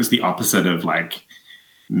not like, it's the opposite of like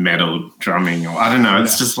metal drumming, or I don't know.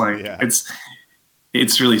 It's just like,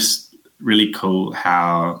 it's really, really cool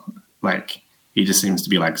how like he just seems to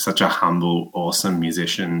be like such a humble, awesome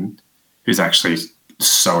musician who's actually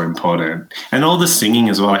so important. And all the singing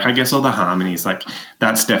as well. Like, I guess all the harmonies, like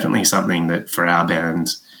that's definitely something that for our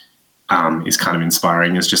band is kind of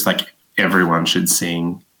inspiring. It's just like everyone should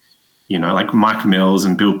sing, you know, like Mike Mills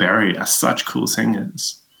and Bill Berry are such cool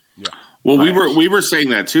singers. Yeah. Well, we were saying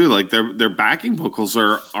that too. Like their backing vocals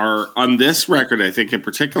are on this record, I think in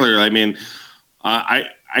particular. I mean, I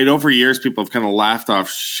know for years people have kind of laughed off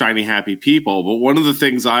Shiny Happy People, but one of the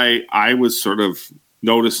things I was sort of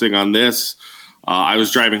noticing on this, I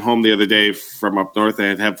was driving home the other day from up north. I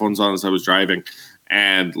had headphones on as I was driving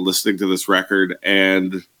and listening to this record,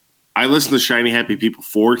 and I listened to Shiny Happy People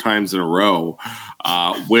 4 times in a row,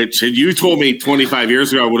 which had you told me 25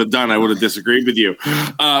 years ago I would have done, I would have disagreed with you.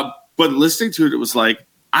 But listening to it, it was like,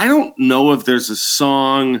 I don't know if there's a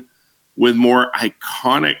song with more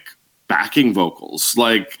iconic backing vocals.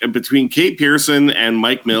 Like between Kate Pearson and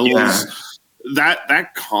Mike Mills,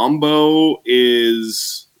 that combo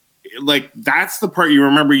is like, that's the part you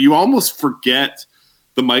remember. You almost forget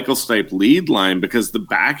the Michael Stipe lead line because the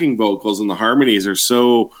backing vocals and the harmonies are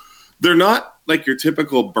so, they're not like your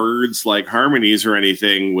typical Birds like harmonies or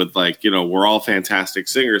anything with like, you know, we're all fantastic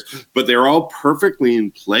singers, but they're all perfectly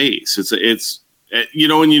in place. It's you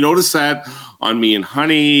know, and you notice that on Me and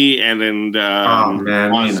Honey and Me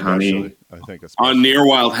and Honey, I think on Near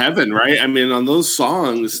Wild Heaven, right? I mean, on those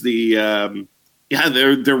songs, they're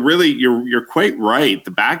really, you're quite right.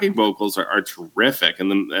 The backing vocals are terrific,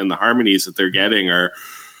 and the harmonies that they're getting are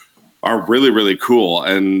really, really cool.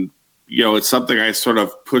 And you know, it's something I sort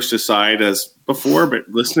of pushed aside as before, but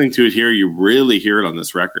listening to it here, you really hear it on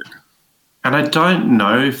this record. And I don't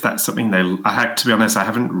know if that's something to be honest, I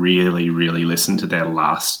haven't really, really listened to their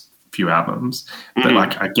last few albums, but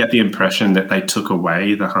like I get the impression that they took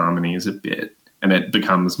away the harmonies a bit, and it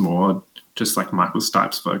becomes more just like Michael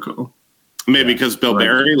Stipe's vocal. Maybe because Bill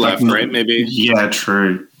Berry left, right? Maybe. Yeah,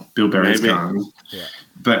 true. Bill Berry's gone. Yeah.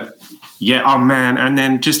 But yeah, oh man, and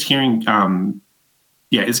then just hearing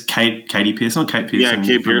is Katie Pearson or Kate Pearson? Yeah,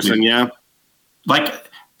 Kate Pearson, yeah. Like,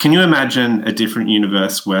 can you imagine a different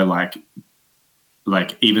universe where like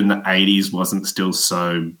even the 80s wasn't still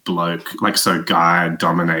so so guy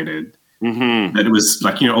dominated? Mm-hmm. That it was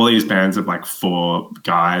like, you know, all these bands of like 4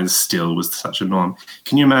 guys still was such a norm.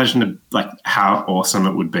 Can you imagine like how awesome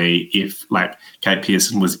it would be if like Kate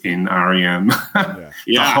Pearson was in R.E.M. the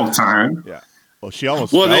whole time? Yeah. Well, she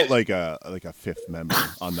almost felt like a 5th member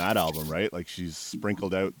on that album, right? Like she's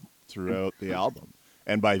sprinkled out throughout the album.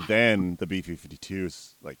 And by then, the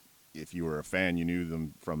B-52s, like if you were a fan, you knew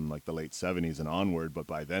them from like the late 70s and onward. But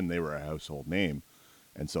by then, they were a household name,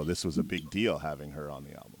 and so this was a big deal having her on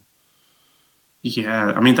the album.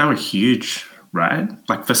 Yeah, I mean they were huge, right?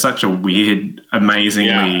 Like for such a weird,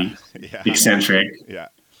 amazingly eccentric,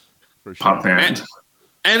 for sure. pop band.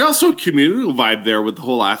 And also a communal vibe there with the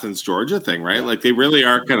whole Athens, Georgia thing, right? Like they really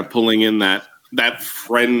are kind of pulling in that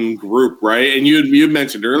friend group, right? And you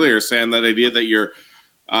mentioned earlier, Sam, that idea that you're,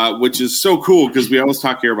 which is so cool because we always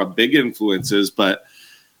talk here about big influences, but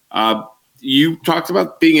you talked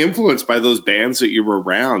about being influenced by those bands that you were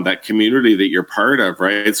around, that community that you're part of,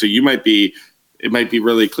 right? So it might be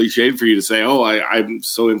really cliched for you to say, oh, I'm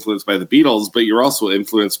so influenced by the Beatles, but you're also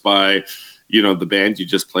influenced by, you know, the band you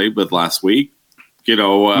just played with last week, you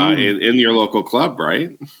know, in your local club,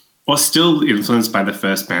 right? Or still influenced by the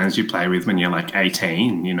first bands you play with when you're like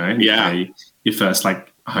 18, you know? And you play your first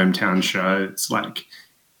like hometown show. It's like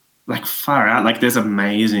far out. Like there's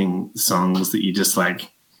amazing songs that you just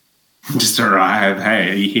like just arrive.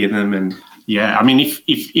 Hey, you hear them, and I mean,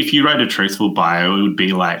 if you wrote a truthful bio, it would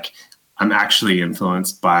be like, I'm actually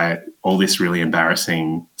influenced by all this really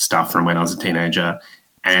embarrassing stuff from when I was a teenager,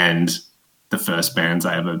 and the first bands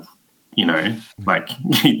I ever, you know, like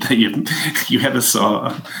that you ever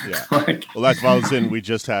saw. Yeah. Well, that's why we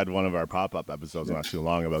just had one of our pop-up episodes not too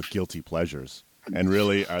long about guilty pleasures. And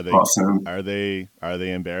really, are they Awesome. are they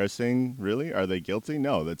embarrassing? Really, are they guilty?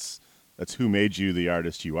 No, that's who made you the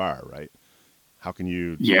artist you are, right? How can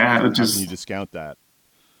you discount that?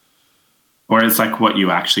 Or it's like what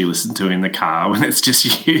you actually listen to in the car when it's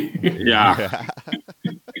just you. Yeah.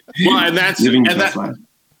 Well, and that's Living and just that, life.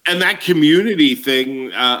 and that community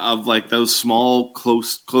thing of like those small,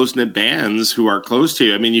 close knit bands who are close to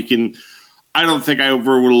you. I mean, I don't think I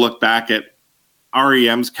ever would look back at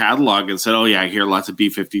R.E.M's catalog and said, "Oh yeah, I hear lots of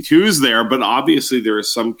B-52s there," but obviously there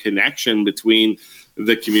is some connection between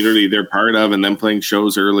the community they're part of and them playing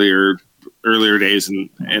shows earlier days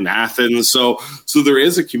in Athens. So there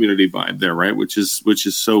is a community vibe there, right? Which is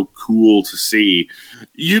so cool to see.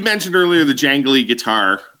 You mentioned earlier the jangly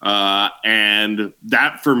guitar, and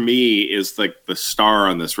that for me is like the star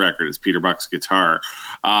on this record is Peter Buck's guitar.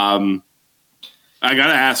 I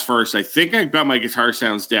gotta ask first. I think I got my guitar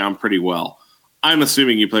sounds down pretty well. I'm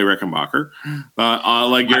assuming you play Rickenbacker.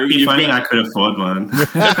 I could afford one.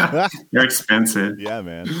 They're expensive. Yeah,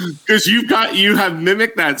 man. Because you have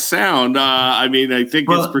mimicked that sound. I mean, I think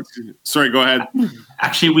sorry, go ahead.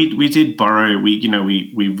 Actually, we did borrow. We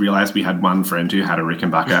realized we had one friend who had a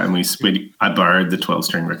Rickenbacker, and I borrowed the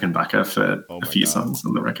 12-string Rickenbacker for a few songs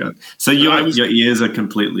on the record. So your ears are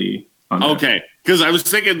completely on okay. Because I was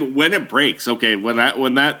thinking when it breaks, okay, when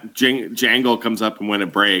that jangle comes up and when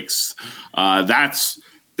it breaks, that's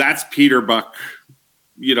Peter Buck,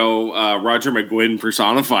 Roger McGuinn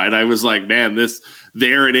personified. I was like, man,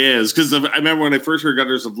 there it is. Because I remember when I first heard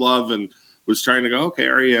Gutters of Love and was trying to go, okay,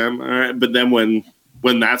 R.E.M. All right. But then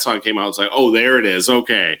when that song came out, it's like, oh, there it is.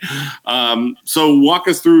 Okay. So walk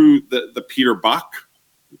us through the Peter Buck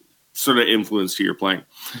sort of influence to your playing.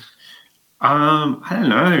 I don't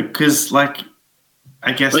know, because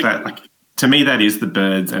I guess that to me that is the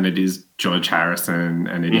Byrds and it is George Harrison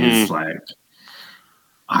and it is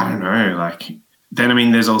I don't know, then I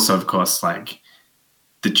mean there's also of course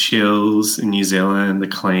the Chills in New Zealand, the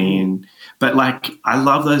Clean, but I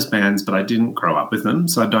love those bands but I didn't grow up with them,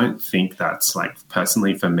 so I don't think that's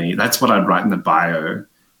personally for me that's what I'd write in the bio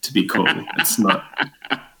to be cool. It's not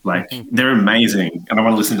they're amazing and I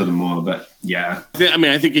want to listen to them more, but yeah. I mean,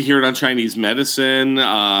 I think you hear it on Chinese Medicine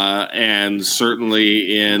and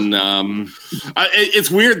certainly in it's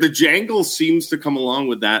weird. The jangle seems to come along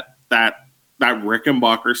with that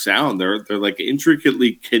Rickenbacker sound. They're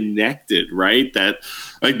intricately connected, right? That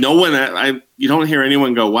no one you don't hear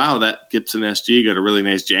anyone go, wow, that Gibson SG got a really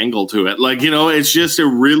nice jangle to it. It's just it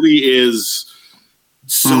really is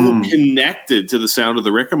so connected to the sound of the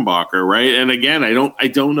Rickenbacker, right? And again, I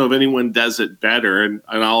don't know if anyone does it better, and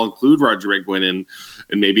I'll include Roger McGuinn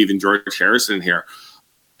and maybe even George Harrison here.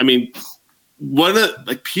 I mean,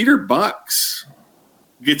 Peter Buck's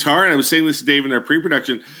guitar, and I was saying this to Dave in our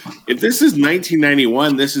pre-production, if this is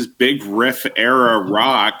 1991, this is big riff era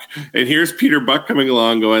rock, and here's Peter Buck coming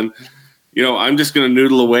along going, I'm just going to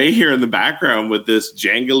noodle away here in the background with this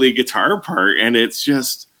jangly guitar part, and it's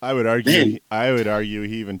just... I would argue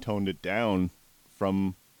he even toned it down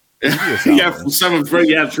from previous from some of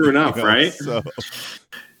true enough, right? So.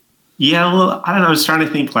 Yeah, well, I don't know. I was trying to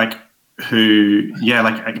think who.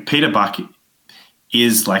 Yeah, Peter Buck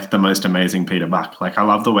is the most amazing Peter Buck. I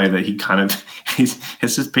love the way that he kind of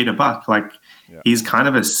it's just Peter Buck. He's kind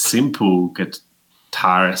of a simple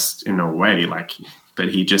guitarist in a way, but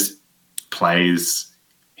he just plays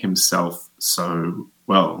himself so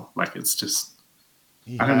well. It's just.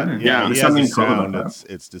 I don't know. Yeah, there's something cool about that.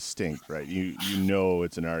 It's distinct, right? You know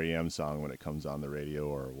it's an R.E.M. song when it comes on the radio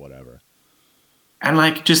or whatever.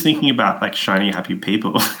 And just thinking about Shiny Happy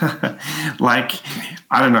People, I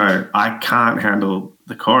don't know, I can't handle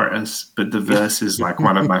the chorus, but the verse is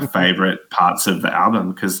one of my favorite parts of the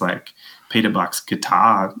album because Peter Buck's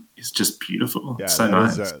guitar is just beautiful. Yeah, so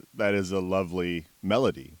nice. That is a lovely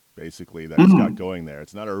melody, basically, that he's got going there.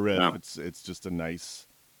 It's not a riff; Yeah. it's just a nice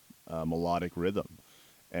melodic rhythm.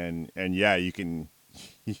 And yeah, you can,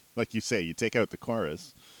 like you say, you take out the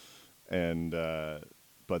chorus, and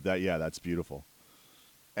but that's beautiful,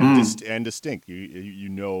 and distinct. You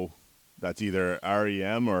know that's either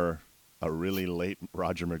R.E.M. or a really late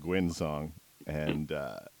Roger McGuinn song, and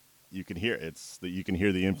you can hear you can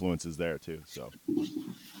hear the influences there too. So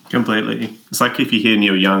completely, it's if you hear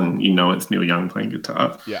Neil Young, you know it's Neil Young playing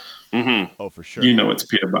guitar. Yeah, oh for sure. You know it's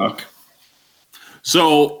Peter Buck.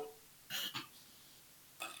 So.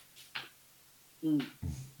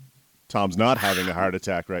 Tom's not having a heart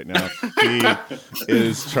attack right now. He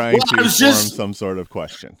is trying to form some sort of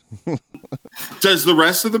question. Are the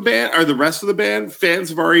rest of the band fans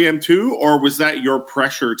of R.E.M. too, or was that your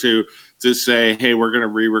pressure to to say, "Hey, we're going to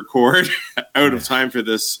re-record out of time for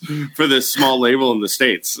this small label in the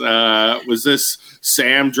States"? Was this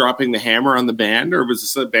Sam dropping the hammer on the band, or was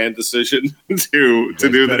this a band decision to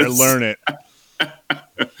do Better this? learn it.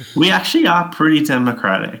 We actually are pretty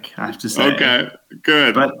democratic, I have to say. Okay,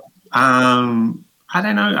 good. But I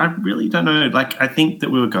don't know. I really don't know. Like, I think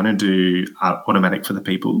that we were going to do Automatic for the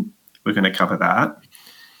People. We're going to cover that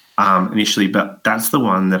initially, but that's the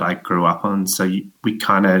one that I grew up on. So we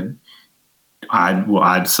kind of,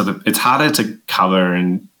 I'd sort of, it's harder to cover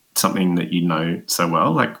in something that you know so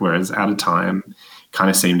well. Like, whereas Out of Time kind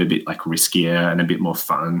of seemed a bit like riskier and a bit more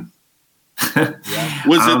fun. Yeah.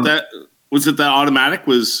 Was it that Automatic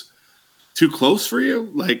was too close for you,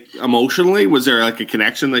 like emotionally? Was there like a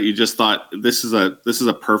connection that you just thought, this is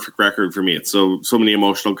a perfect record for me? It's so many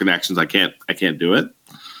emotional connections. I can't do it.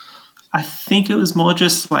 I think it was more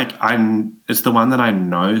just like it's the one that I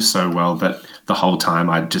know so well that the whole time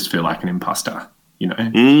I just feel like an imposter, you know,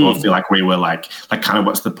 or feel like we were like kind of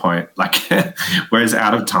what's the point? Like, whereas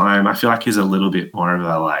Out of Time, I feel like is a little bit more of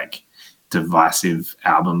a like divisive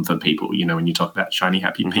album for people, you know, when you talk about Shiny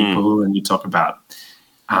Happy People and you talk about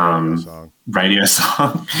radio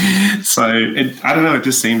song. So I don't know, it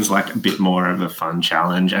just seems like a bit more of a fun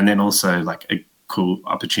challenge, and then also like a cool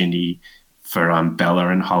opportunity for Bella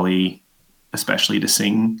and Holly especially to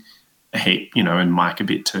sing a heap, you know, and Mike a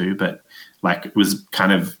bit too, but like it was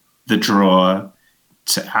kind of the draw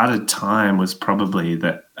to Out of Time was probably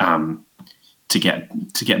that to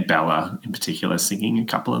get Bella in particular singing a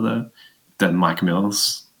couple of the Mike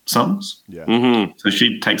Mills songs. Yeah. Mm-hmm. So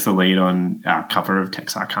she takes the lead on our cover of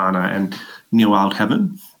Texarkana and New Wild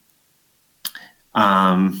Heaven.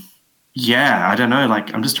 Yeah, I don't know.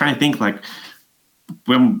 Like, I'm just trying to think, like,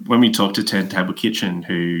 when we talked to Turntable Kitchen,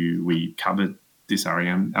 who we covered this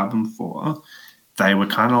R.E.M. album for, they were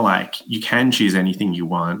kind of like, you can choose anything you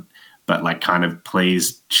want, but, like, kind of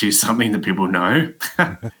please choose something that people know.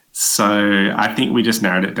 So I think we just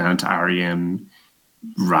narrowed it down to R.E.M.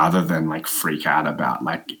 rather than like freak out about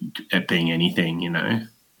like it being anything, you know.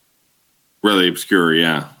 Really obscure,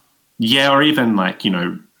 yeah. Yeah, or even like, you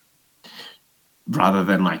know, rather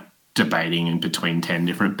than like debating in between 10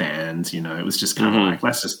 different bands, you know, it was just kind of like,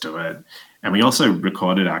 let's just do it. And we also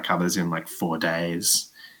recorded our covers in like 4 days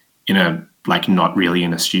in a, like, not really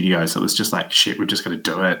in a studio. So it was just like, shit, we're just going to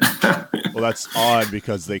do it. Well, that's odd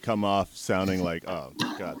because they come off sounding like, oh,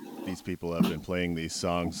 God, these people have been playing these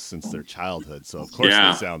songs since their childhood. So, of course,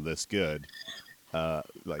 they sound this good.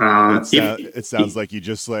 It sounds like you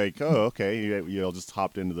just like, oh, okay, you all just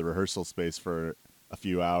hopped into the rehearsal space for a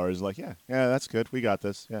few hours. Like, yeah, that's good. We got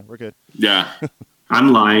this. Yeah, we're good. Yeah.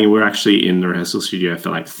 I'm lying. We're actually in the rehearsal studio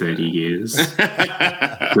for like 30 years,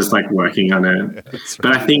 just like working on it. Yeah, right.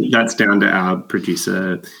 But I think that's down to our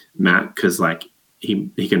producer, Matt, because like he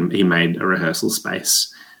made a rehearsal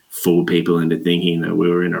space fool people into thinking that we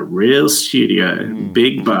were in a real studio,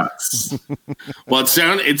 big bucks. Well,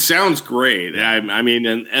 it sounds great. I mean,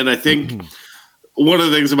 and I think one of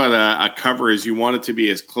the things about a cover is you want it to be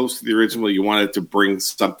as close to the original. You want it to bring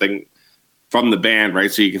something from the band,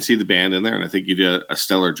 right? So you can see the band in there, and I think you did a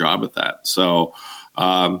stellar job at that. So,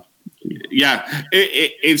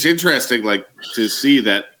 it's interesting, like, to see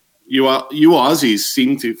that you Aussies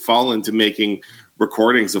seem to fall into making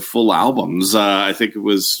recordings of full albums. I think it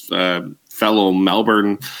was fellow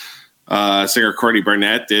Melbourne singer Courtney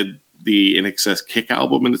Barnett did the In Excess Kick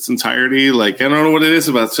album in its entirety. Like, I don't know what it is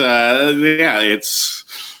about. It's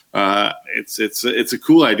a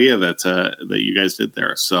cool idea that you guys did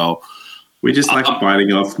there. So we just like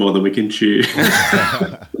biting off more than we can chew.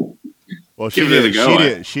 Well, Give it a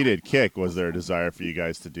go. She did Kick. Was there a desire for you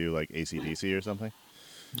guys to do like AC/DC or something?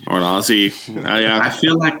 Or an Aussie. Yeah. I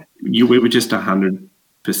feel like we would just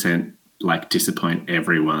 100% like disappoint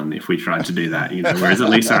everyone if we tried to do that, you know. Whereas at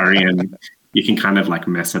least R.E.M, you can kind of like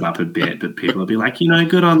mess it up a bit, but people will be like, you know,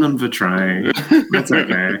 good on them for trying. That's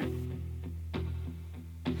okay.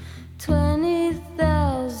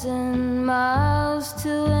 20,000 miles to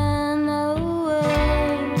an oasis.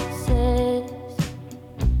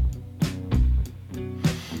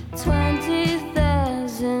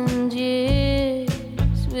 20,000 years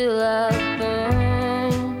will I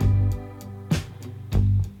burn?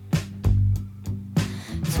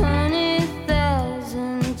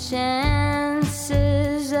 20,000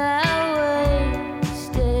 chances I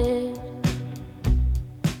wasted,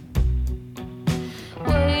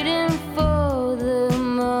 waiting for the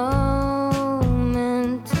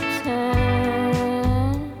moment to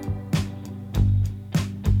turn.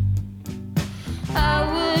 I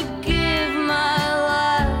would give my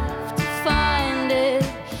life to find it.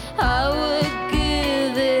 I would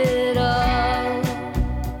give it all.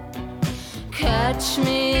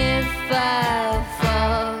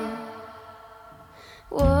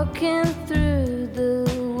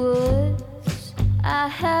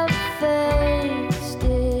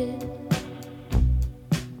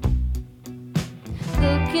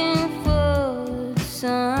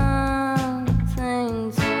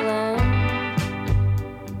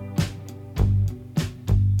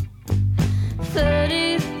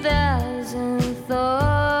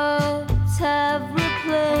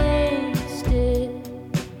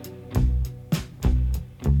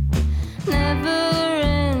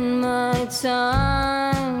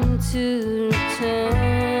 time to return.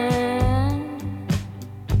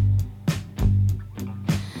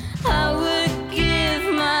 I would give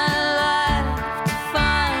my life to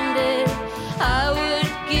find it. I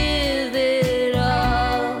would give it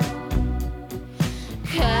all.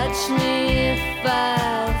 Catch me if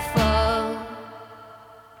I fall.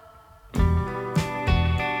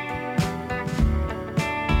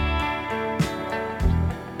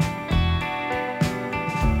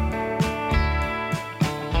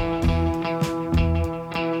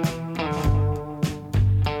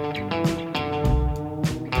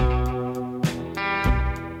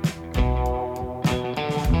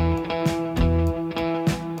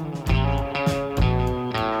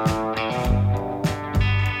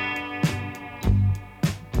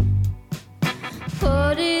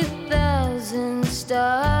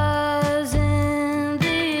 Stars in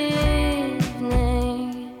the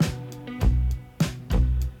evening.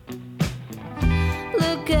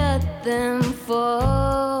 Look at them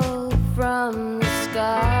fall from the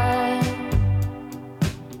sky.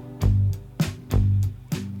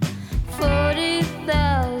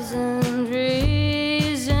 40,000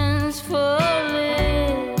 reasons for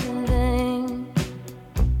living.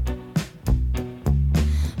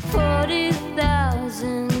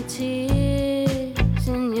 40,000 tears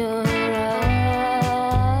in your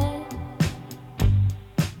eye.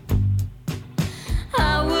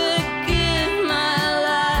 I would give my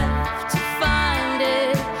life to find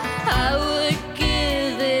it. I would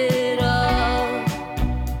give it all.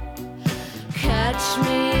 Catch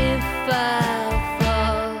me if I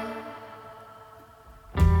fall.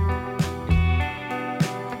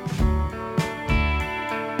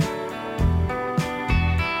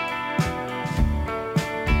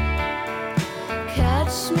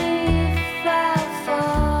 Catch me if I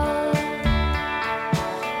fall.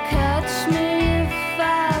 Catch me if I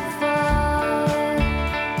fall.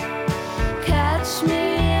 Catch me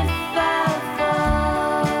if I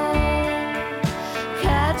fall.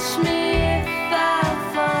 Catch me if I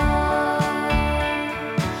fall.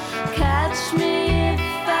 Catch me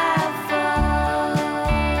if I fall.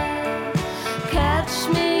 Catch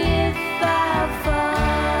me if I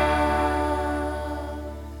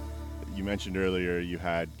fall. You mentioned earlier you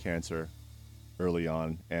had cancer early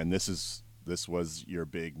on, and this was your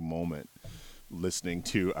big moment listening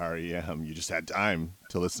to R.E.M. You just had time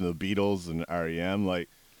to listen to the Beatles and R.E.M. Like,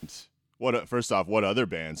 first off, what other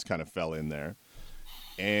bands kind of fell in there?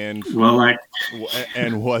 And Well, like,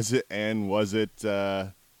 was it and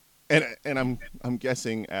I'm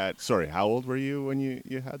guessing sorry, how old were you when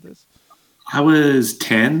you had this? I was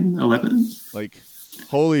 10, 11. Like,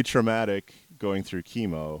 wholly traumatic going through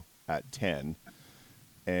chemo at 10,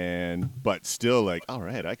 but still like, all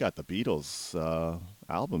right, I got the Beatles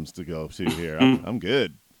albums to go to here. I'm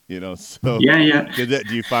good, so Yeah.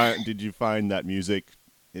 did you find that music,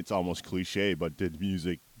 it's almost cliche, but did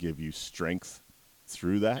music give you strength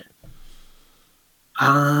through that?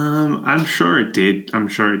 I'm sure it did.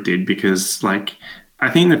 Because, like, I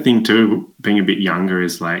think the thing too, being a bit younger,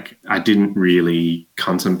 is like I didn't really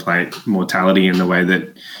contemplate mortality in the way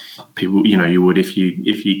that people, you would if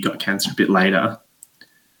you got cancer a bit later.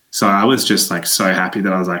 So I was just like so happy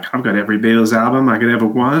that I was like, I've got every Beatles album I could ever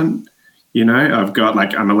want. I've got,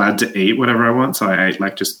 like, I'm allowed to eat whatever I want. So I ate,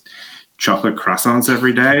 like, just chocolate croissants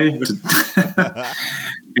every day.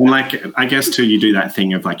 And, like, I guess too, you do that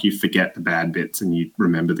thing of, like, you forget the bad bits and you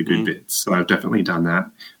remember the good bits. So I've definitely done that.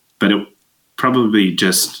 But it probably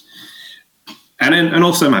just, and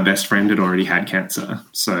also my best friend had already had cancer.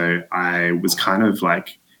 So I was kind of,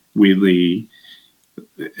 like, weirdly,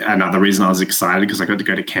 another reason I was excited because I got to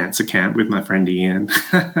go to cancer camp with my friend Ian.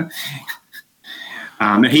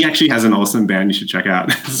 He actually has an awesome band you should check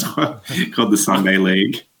out called the Sunday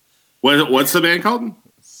League. What's the band called?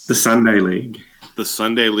 The Sunday League. The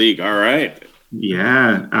Sunday League. All right.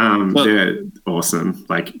 Yeah, they're awesome.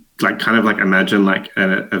 Like kind of like imagine like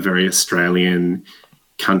a very Australian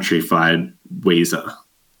countrified Weezer.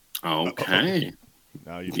 Okay.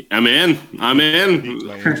 Now I'm in. piqued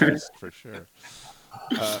my interest for sure.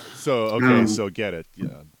 So get it.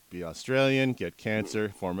 Yeah, be Australian, get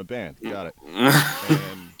cancer, form a band. Got it.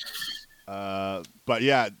 But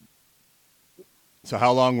yeah. So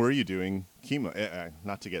how long were you doing chemo?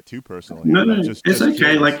 Not to get too personal here. No, just it's okay.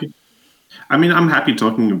 curious. Like, I mean, I'm happy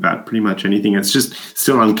talking about pretty much anything. It's just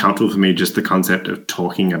still uncomfortable for me, just the concept of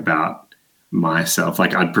talking about myself.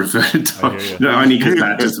 Like I'd prefer to talk, hear you. no, only because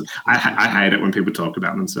that just I hate it when people talk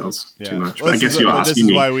about themselves too much. Well, But I guess you're asking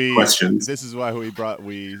me questions. This is why we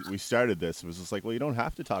started this. It was just like, well, you don't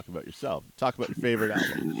have to talk about yourself. Talk about your favorite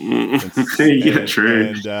album. Yeah,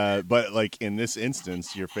 true. And but like in this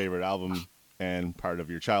instance, your favorite album and part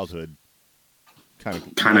of your childhood kind of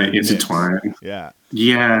intertwine. Yeah.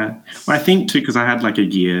 Yeah. Well, I think too, because I had like a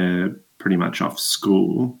year pretty much off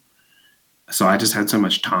school. So I just had so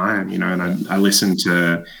much time, you know, and I listened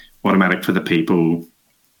to Automatic for the People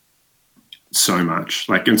so much.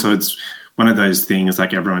 Like, and so it's one of those things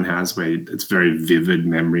like everyone has where it's very vivid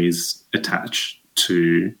memories attached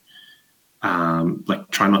to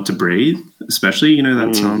like Try Not to Breathe, especially, you know,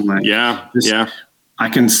 that song. Like, I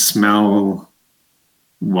can smell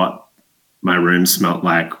what my room smelled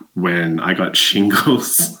like when I got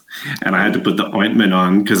shingles and I had to put the ointment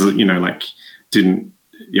on because, you know, like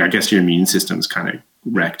I guess your immune system's kind of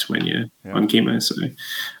wrecked when you're on chemo. So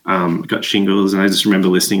got shingles and I just remember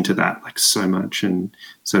listening to that like so much. And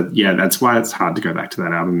so, yeah, that's why it's hard to go back to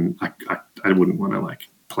that album. I wouldn't want to like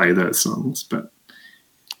play those songs, but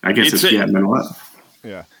I guess it's meant a lot.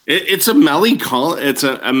 Yeah, it's a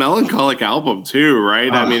melancholic album too,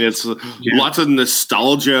 right? I mean, it's lots of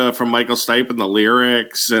nostalgia from Michael Stipe and the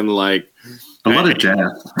lyrics, and like a lot of death.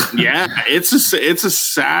 Yeah, it's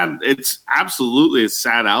absolutely a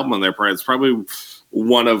sad album on their part. It's probably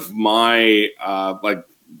one of my like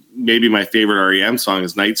maybe my favorite R.E.M. song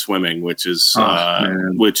is "Night Swimming," which is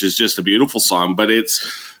just a beautiful song. But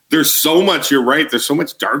there's so much. You're right. There's so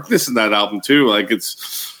much darkness in that album too. Like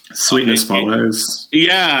it's. Sweetness follows.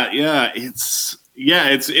 It's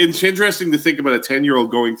interesting to think about a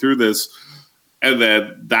 10-year-old going through this, and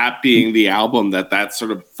then that being the album that's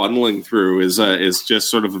sort of funneling through is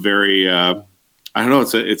just sort of a very I don't know.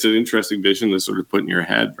 It's an interesting vision to sort of put in your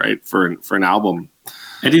head, right? For an album.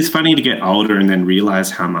 It is funny to get older and then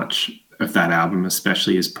realize how much of that album,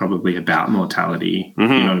 especially, is probably about mortality. You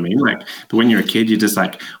know what I mean? Like, but when you're a kid, you're just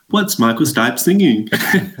like, "What's Michael Stipe singing?"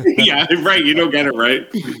 Yeah, right. You don't get it, right?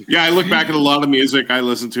 Yeah, I look back at a lot of music I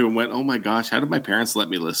listened to and went, "Oh my gosh, how did my parents let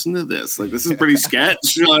me listen to this? Like, this is pretty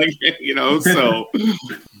sketch." Like, you know, so.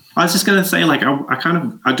 I was just gonna say, like,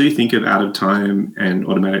 I do think of Out of Time and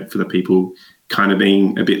Automatic for the People kind of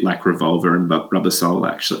being a bit like Revolver and Rubber Soul,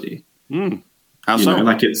 actually. How so? Know,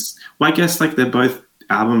 like I guess like they're both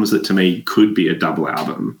albums that to me could be a double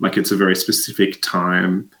album. Like it's a very specific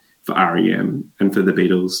time for R.E.M. and for the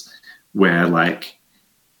Beatles where like,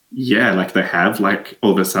 yeah, like they have like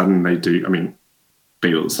all of a sudden they do, I mean,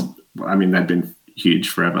 Beatles, I mean, they've been huge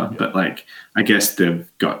forever, but like, I guess they've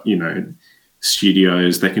got, you know,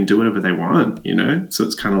 studios, they can do whatever they want, you know? So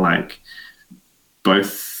it's kind of like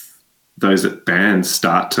both those bands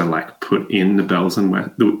start to like put in the bells and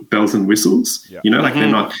whistles, you know, like they're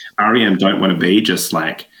not, R.E.M. don't want to be just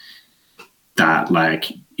like that,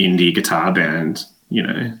 like indie guitar band, you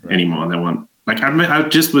know, anymore. They want, like, I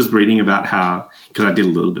just was reading about how, because I did a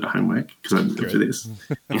little bit of homework because I did for this,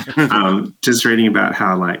 just reading about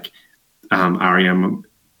how like R.E.M.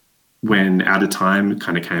 when Out of Time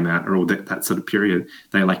kind of came out, or all that sort of period,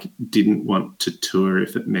 they like didn't want to tour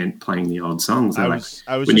if it meant playing the old songs. I was just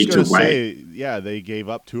going to say, yeah, they gave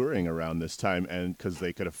up touring around this time, and because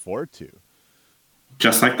they could afford to,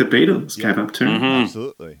 just like the Beatles gave up touring.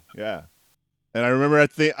 Absolutely, yeah. And I remember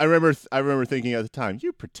thinking at the time,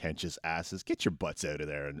 you pretentious asses, get your butts out of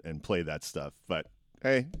there and play that stuff. But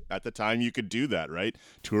hey, at the time you could do that, right?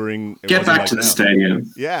 Touring. Get back to the stadium.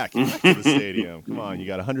 Yeah, get back to the stadium. Come on, you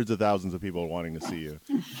got hundreds of thousands of people wanting to see you.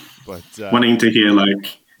 But wanting to hear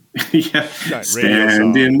like, yeah,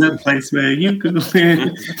 stand in the place where you could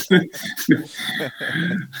live.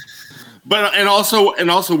 But and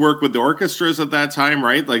also work with the orchestras at that time,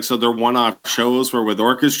 right? Like, so their one-off shows were with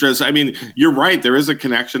orchestras. I mean, you're right. There is a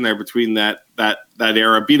connection there between that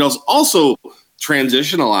era. Beatles also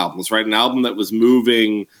transitional albums, right? An album that was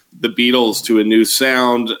moving the Beatles to a new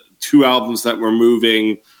sound. Two albums that were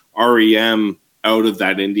moving R.E.M. out of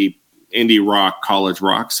that indie rock, college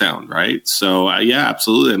rock sound, right? So yeah,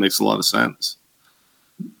 absolutely, it makes a lot of sense.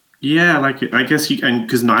 Yeah, like I guess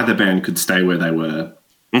because neither band could stay where they were.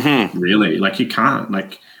 Really, like you can't.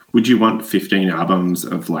 Like, would you want 15 albums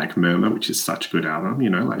of like Murmur, which is such a good album? You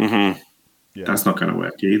know, like that's not going to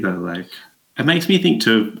work either. Like, it makes me think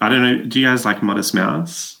too. I don't know. Do you guys like Modest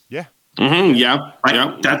Mouse? Yeah. Yeah.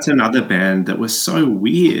 That's another band that was so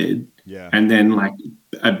weird. Yeah. And then like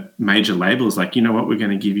a major label's like, you know what, we're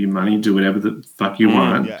going to give you money, do whatever the fuck you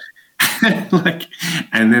want. Yeah. Like,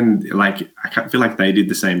 and then like I feel like they did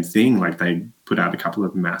the same thing. Like they put out a couple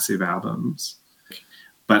of massive albums.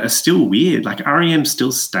 But are still weird. Like R.E.M.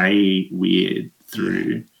 still stay weird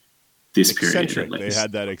through this period. eccentric. At They least.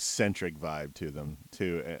 had that eccentric vibe to them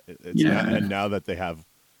too. Yeah. And now that they have,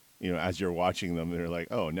 as you're watching them, they're like,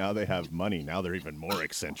 oh, now they have money. Now they're even more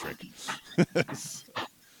eccentric.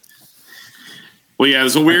 Well, yeah,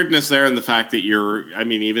 there's a weirdness there in the fact that even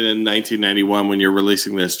in 1991 when you're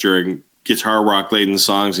releasing this during guitar rock laden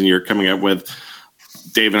songs and you're coming up with,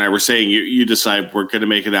 Dave and I were saying, you decide we're going to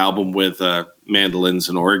make an album with mandolins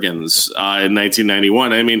and organs in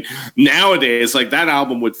 1991. I mean, nowadays, like that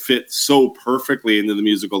album would fit so perfectly into the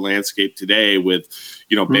musical landscape today with,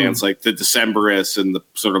 bands like the Decemberists and the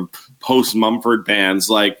sort of post Mumford bands.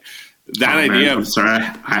 Like that idea. I'm sorry,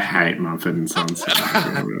 I hate Mumford and Sons.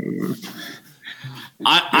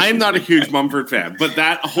 I'm not a huge Mumford fan, but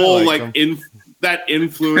that whole that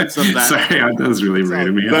influence of that. Sorry, that was really rude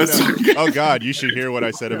of me. Oh God, you should hear what I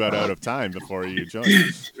said about Out of Time before you joined.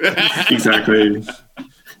 Exactly.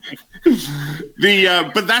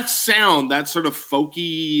 But that sound, that sort of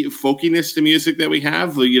folkiness to music that we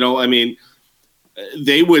have, that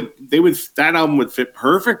album would fit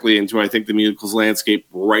perfectly into, I think, the musicals landscape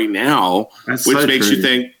right now, which makes you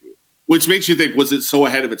think, was it so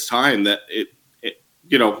ahead of its time that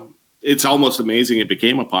it's almost amazing it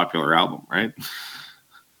became a popular album, right?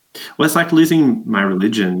 Well, it's like Losing My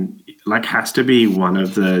Religion, has to be one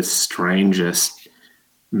of the strangest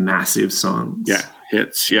massive songs. Yeah,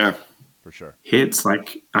 hits, yeah. For sure. Hits,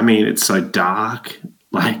 it's so dark.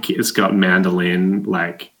 It's got mandolin,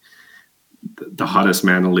 the hottest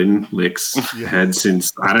mandolin licks had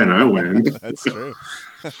since I don't know when. That's true.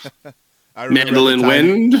 Mandolin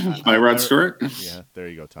Wind by Rod Stewart. Yeah, there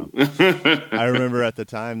you go, Tom. I remember at the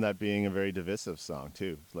time that being a very divisive song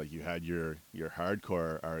too. Like you had your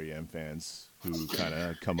hardcore R.E.M. fans who kind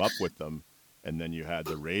of come up with them, and then you had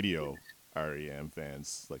the radio R.E.M.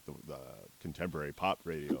 fans, like the contemporary pop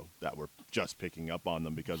radio, that were just picking up on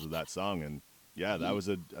them because of that song. And yeah, that was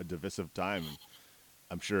a divisive time.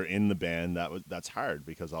 I'm sure in the band that's hard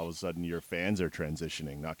because all of a sudden your fans are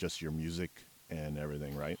transitioning, not just your music and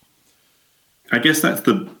everything, right? I guess that's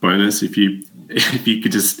the bonus. If you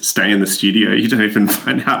could just stay in the studio, you don't even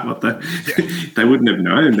find out what they wouldn't have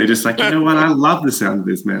known. They're just like, you know what? I love the sound of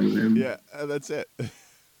this man. Yeah, that's it.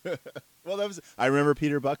 Well, I remember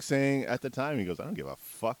Peter Buck saying at the time, he goes, I don't give a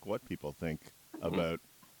fuck what people think about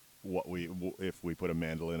if we put a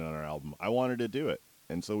mandolin on our album. I wanted to do it,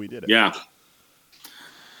 and so we did it. Yeah.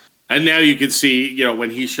 And now you can see, when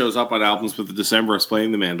he shows up on albums with the Decemberists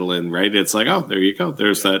playing the mandolin, right? It's like, oh, there you go.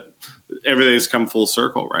 There's that. Everything's come full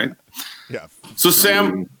circle, right? Yeah. So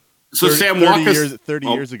Sam, 30 walk us. 30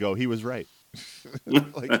 years ago, he was right.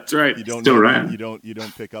 That's right. You don't Still right. You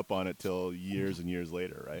don't pick up on it till years and years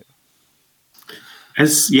later, right?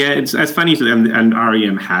 It's funny to them, and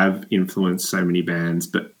R.E.M. have influenced so many bands,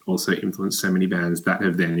 but also influenced so many bands that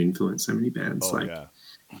have then influenced so many bands. Oh, yeah.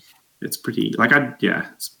 It's pretty. I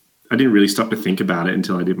didn't really stop to think about it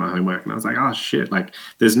until I did my homework, and I was like, oh shit!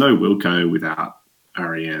 There's no Wilco without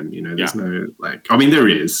R.E.M. There's no there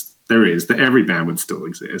is. Every band would still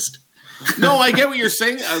exist. No, I get what you're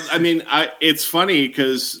saying. It's funny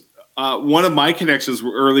because one of my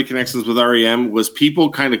early connections with R.E.M. was people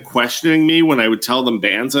kind of questioning me when I would tell them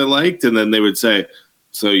bands I liked, and then they would say,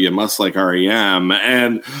 so you must like R.E.M.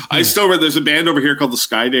 And I still read, there's a band over here called the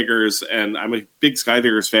Skydiggers, and I'm a big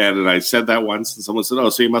Skydiggers fan, and I said that once, and someone said, oh,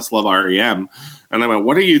 so you must love R.E.M. And I went,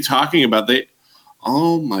 what are you talking about?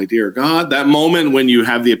 Oh my dear God, that moment when you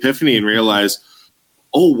have the epiphany and realize,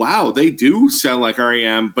 oh wow, they do sound like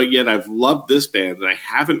R.E.M., but yet I've loved this band, and I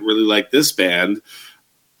haven't really liked this band.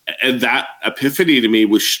 And that epiphany to me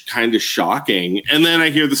was kind of shocking. And then I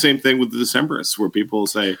hear the same thing with the Decemberists, where people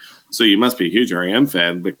say, so you must be a huge R.E.M.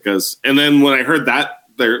 fan and then when I heard that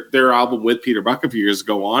their album with Peter Buck a few years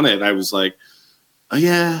ago on it, I was like, oh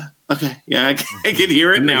yeah, okay, yeah, I can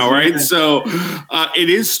hear it now, right? So it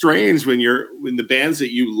is strange when the bands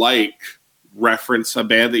that you like reference a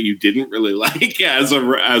band that you didn't really like as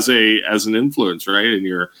an influence, right? And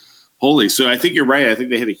you're holy. So I think you're right. I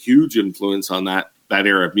think they had a huge influence on that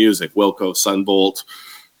era of music. Wilco, Sunbolt,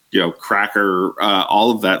 Cracker,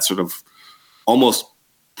 all of that sort of almost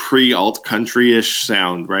pre-alt country-ish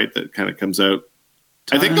sound, right? That kind of comes out.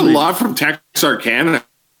 Totally. I think a lot from Texarkana,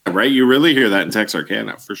 right? You really hear that in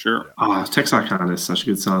Texarkana for sure. Oh, Texarkana is such a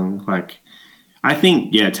good song. I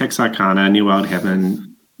think, Texarkana, New World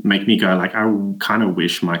Heaven make me go, I kind of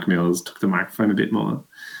wish Mike Mills took the microphone a bit more.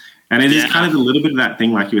 And it is kind of a little bit of that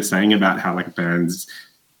thing, like you were saying about how bands,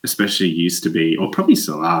 especially used to be, or probably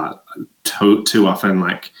still are, too often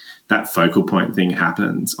that focal point thing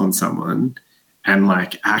happens on someone. And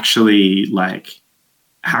actually,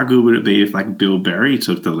 how good would it be if Bill Berry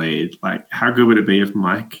took the lead? How good would it be if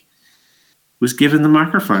Mike was given the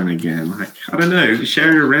microphone again. Like, I don't know,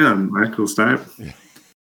 share it around, Michael Stipe.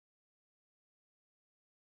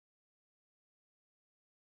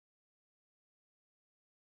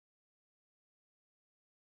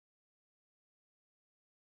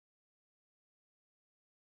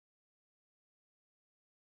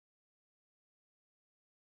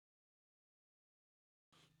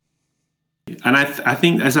 And I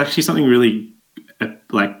think there's actually something really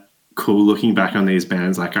like cool looking back on these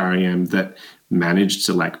bands like R.E.M. that managed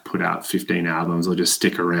to like put out 15 albums or just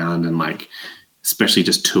stick around and like especially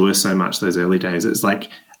just tour so much those early days. It's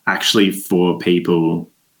like actually four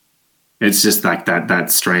people. It's just like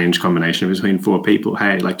that strange combination between four people.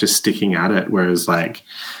 Hey, like just sticking at it. Whereas like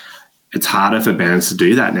it's harder for bands to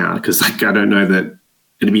do that now because like I don't know that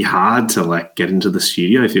it'd be hard to like get into the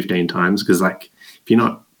studio 15 times because like if you're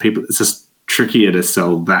not people, it's just trickier to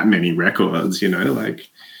sell that many records, you know, like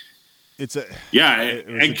It's a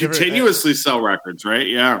and continuously sell records, right?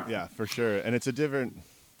 Yeah, for sure. And it's a different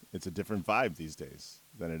vibe these days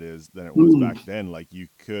than it was back then. Like you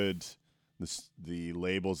could the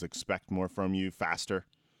labels expect more from you faster.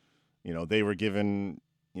 You know, they were given,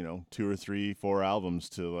 2 or 3, 4 albums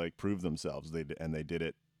to like prove themselves. They did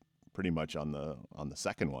it pretty much on the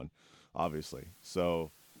second one, obviously.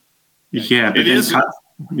 So yeah, it is.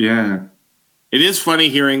 Yeah. It is funny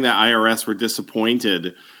hearing that IRS were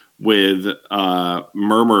disappointed with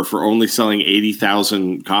Murmur for only selling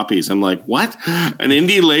 80,000 copies. I'm like, what? An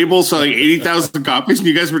indie label selling 80,000 copies and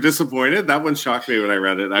you guys were disappointed? That one shocked me when I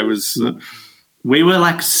read it. I was... we were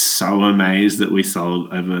like so amazed that we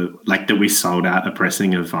sold out a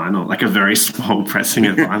pressing of vinyl, like a very small pressing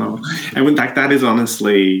of vinyl. And in fact, that is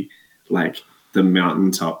honestly like the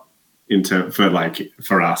mountaintop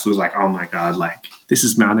for us. It was like, oh my God, like this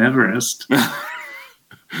is Mount Everest.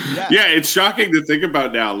 Yeah, it's shocking to think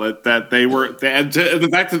about now that they were, and the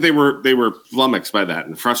fact that they were flummoxed by that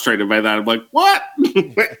and frustrated by that. I'm like, what?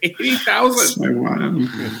 80,000? So wild.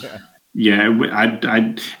 Yeah,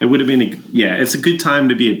 it would have been it's a good time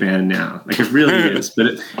to be a band now. Like it really is, but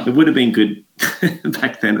it would have been good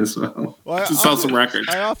back then as well. To sell some records.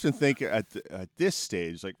 I often think at this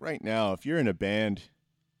stage, like right now, if you're in a band,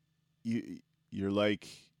 you're like,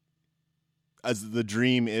 as the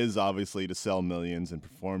dream is obviously to sell millions and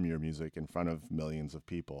perform your music in front of millions of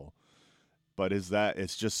people, but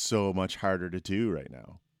it's just so much harder to do right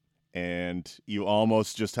now. And you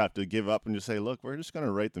almost just have to give up and just say, look, we're just going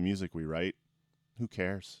to write the music we write. Who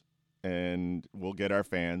cares? And we'll get our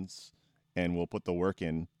fans and we'll put the work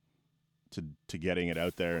in to getting it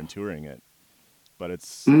out there and touring it. But I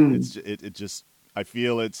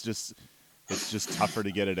feel it's just tougher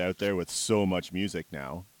to get it out there with so much music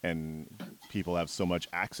now, and people have so much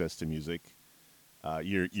access to music.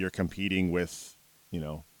 You're competing with,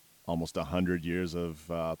 almost 100 years of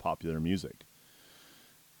popular music.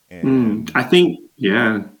 And I think,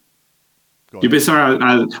 yeah. Sorry,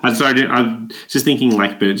 I'm just thinking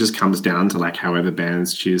like, but it just comes down to like however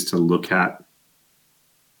bands choose to look at,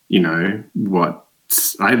 what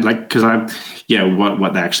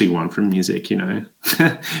they actually want from music,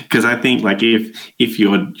 because I think like if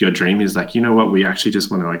your dream is like, we actually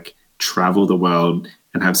just want to like travel the world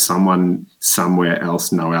and have someone somewhere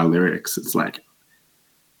else know our lyrics. It's like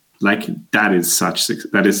that is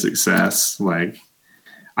success. Like,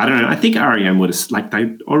 I don't know. I think R.E.M. would have, like,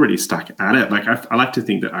 they already stuck at it. Like, I like to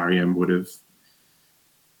think that R.E.M. would have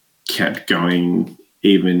kept going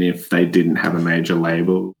even if they didn't have a major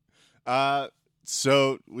label.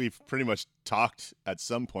 So we've pretty much talked at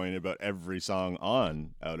some point about every song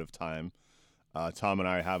on Out of Time. Tom and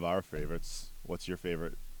I have our favorites. What's your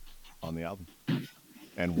favorite on the album,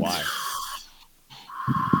 and why?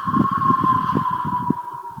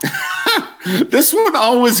 This one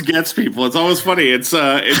always gets people. It's always funny. It's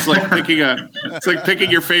like picking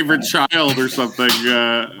your favorite child or something.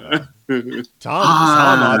 Tom,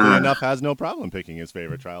 oddly enough, has no problem picking his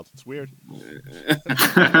favorite child. It's weird.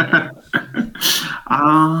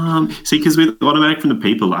 See, because with Automatic from the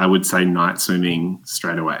People, I would say Night Swimming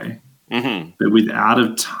straight away. Mm-hmm. But with Out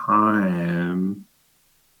of Time,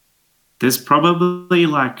 there's probably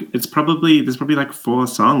like 4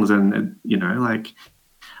 songs, and like,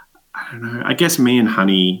 I don't know. I guess Me and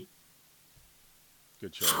Honey.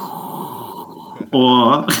 Good choice.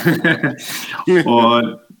 or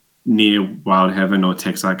Near Wild Heaven, or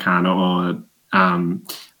Texarkana, or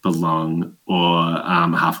Belong, or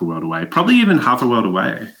Half a World Away. Probably even Half a World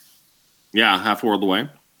Away. Yeah, Half a World Away.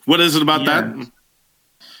 What is it about that?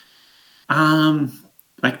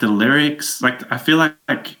 Like the lyrics. Like I feel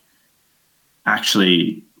like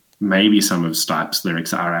actually, maybe some of Stipe's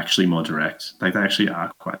lyrics are actually more direct. Like they actually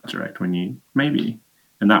are quite direct when you maybe.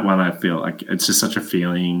 And that one, I feel like it's just such a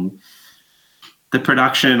feeling. The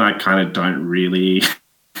production, I kind of don't really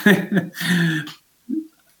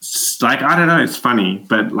like. I don't know. It's funny,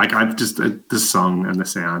 but like I've just the song and the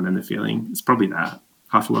sound and the feeling. It's probably that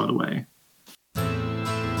Half a World Away.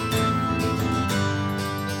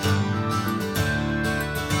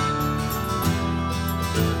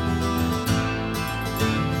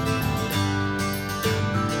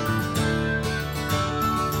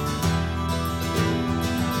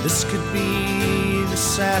 This could be the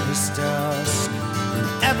saddest dusk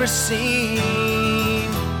you've ever seen.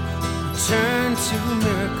 Turn to a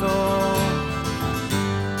miracle.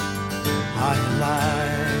 High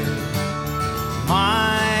alive.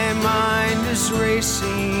 My mind is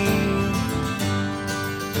racing,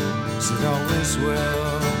 as it always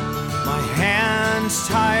will. My hands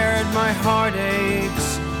tired, my heart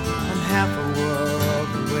aches. I'm half a world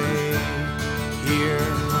away. Here,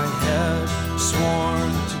 my head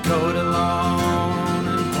sworn to go it alone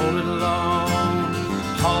and hold it alone,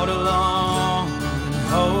 hold along and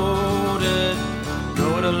hold it,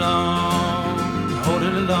 go it alone, hold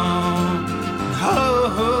it alone, ho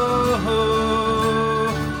ho ho,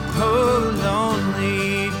 ho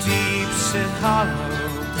lonely, deep sit hollow,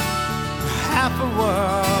 half a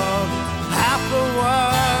world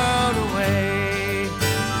away.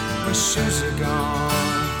 My shoes are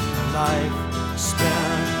gone, my life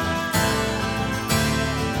spent.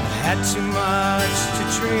 Had too much to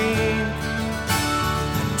drink.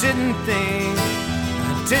 I didn't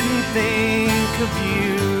think of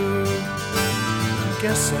you. I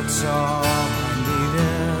guess that's all I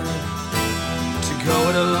needed. To go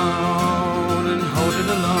it alone and hold it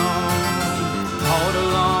alone, hold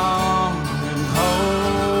along and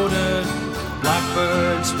hold it.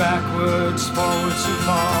 Blackbirds backwards, forwards and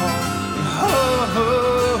fall. Ho ho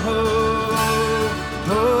ho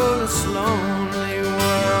ho, this lonely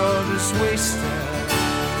world is wasted.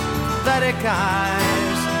 Pathetic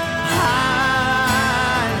eyes, highlight,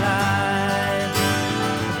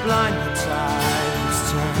 blind the tides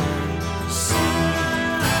turn to sea.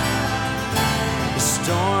 The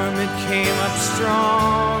storm, it came up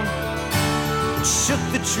strong, it shook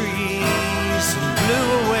the trees and blew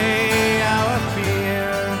away our fear.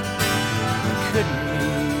 We couldn't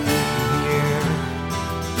leave here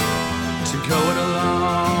to go it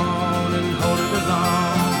alone and hold it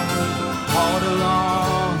alone, hold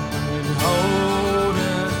along and hold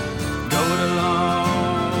it, go it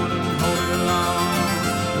alone and hold it alone,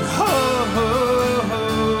 ho ho ho,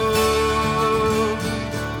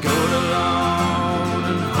 go it alone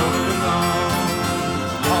and hold it alone,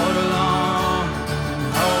 hold along and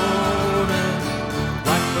hold it.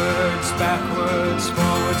 Blackbirds backwards,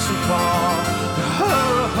 forwards and fall. Ho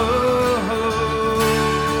ho ho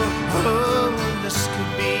ho. This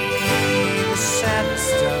could be the saddest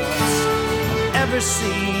dust I've ever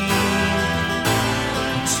seen.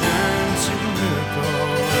 Turn to a miracle.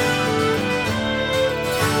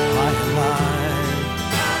 High alive.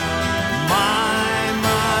 My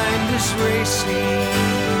mind is racing,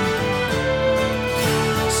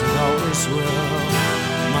 as it always will.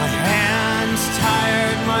 My hands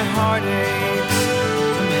tired, my heart aches.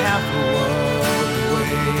 I'm half a world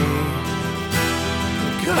away.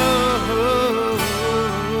 Go.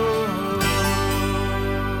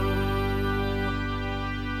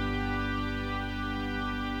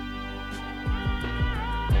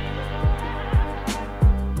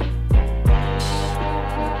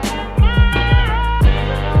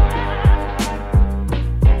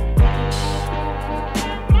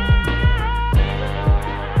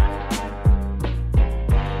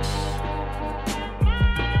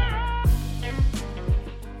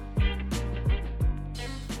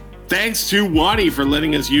 Thanks to Waddy for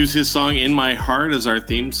letting us use his song In My Heart as our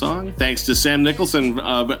theme song. Thanks to Sam Nicholson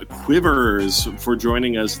of Quivers for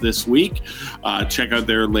joining us this week. Check out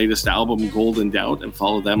their latest album, Golden Doubt, and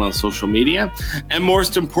follow them on social media. And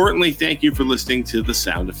most importantly, thank you for listening to The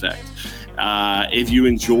Sound Effect. If you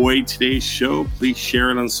enjoyed today's show, please share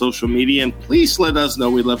it on social media, and please let us know.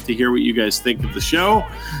 We'd love to hear what you guys think of the show.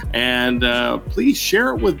 And please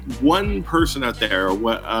share it with one person out there.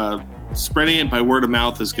 Spreading it by word of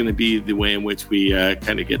mouth is going to be the way in which we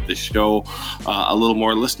kind of get the show a little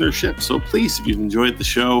more listenership. So please, if you've enjoyed the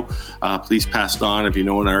show, please pass it on. If you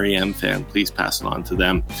know an R.E.M. fan, please pass it on to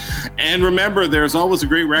them. And remember, there's always a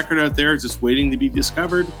great record out there just waiting to be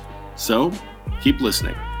discovered. So keep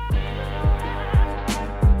listening.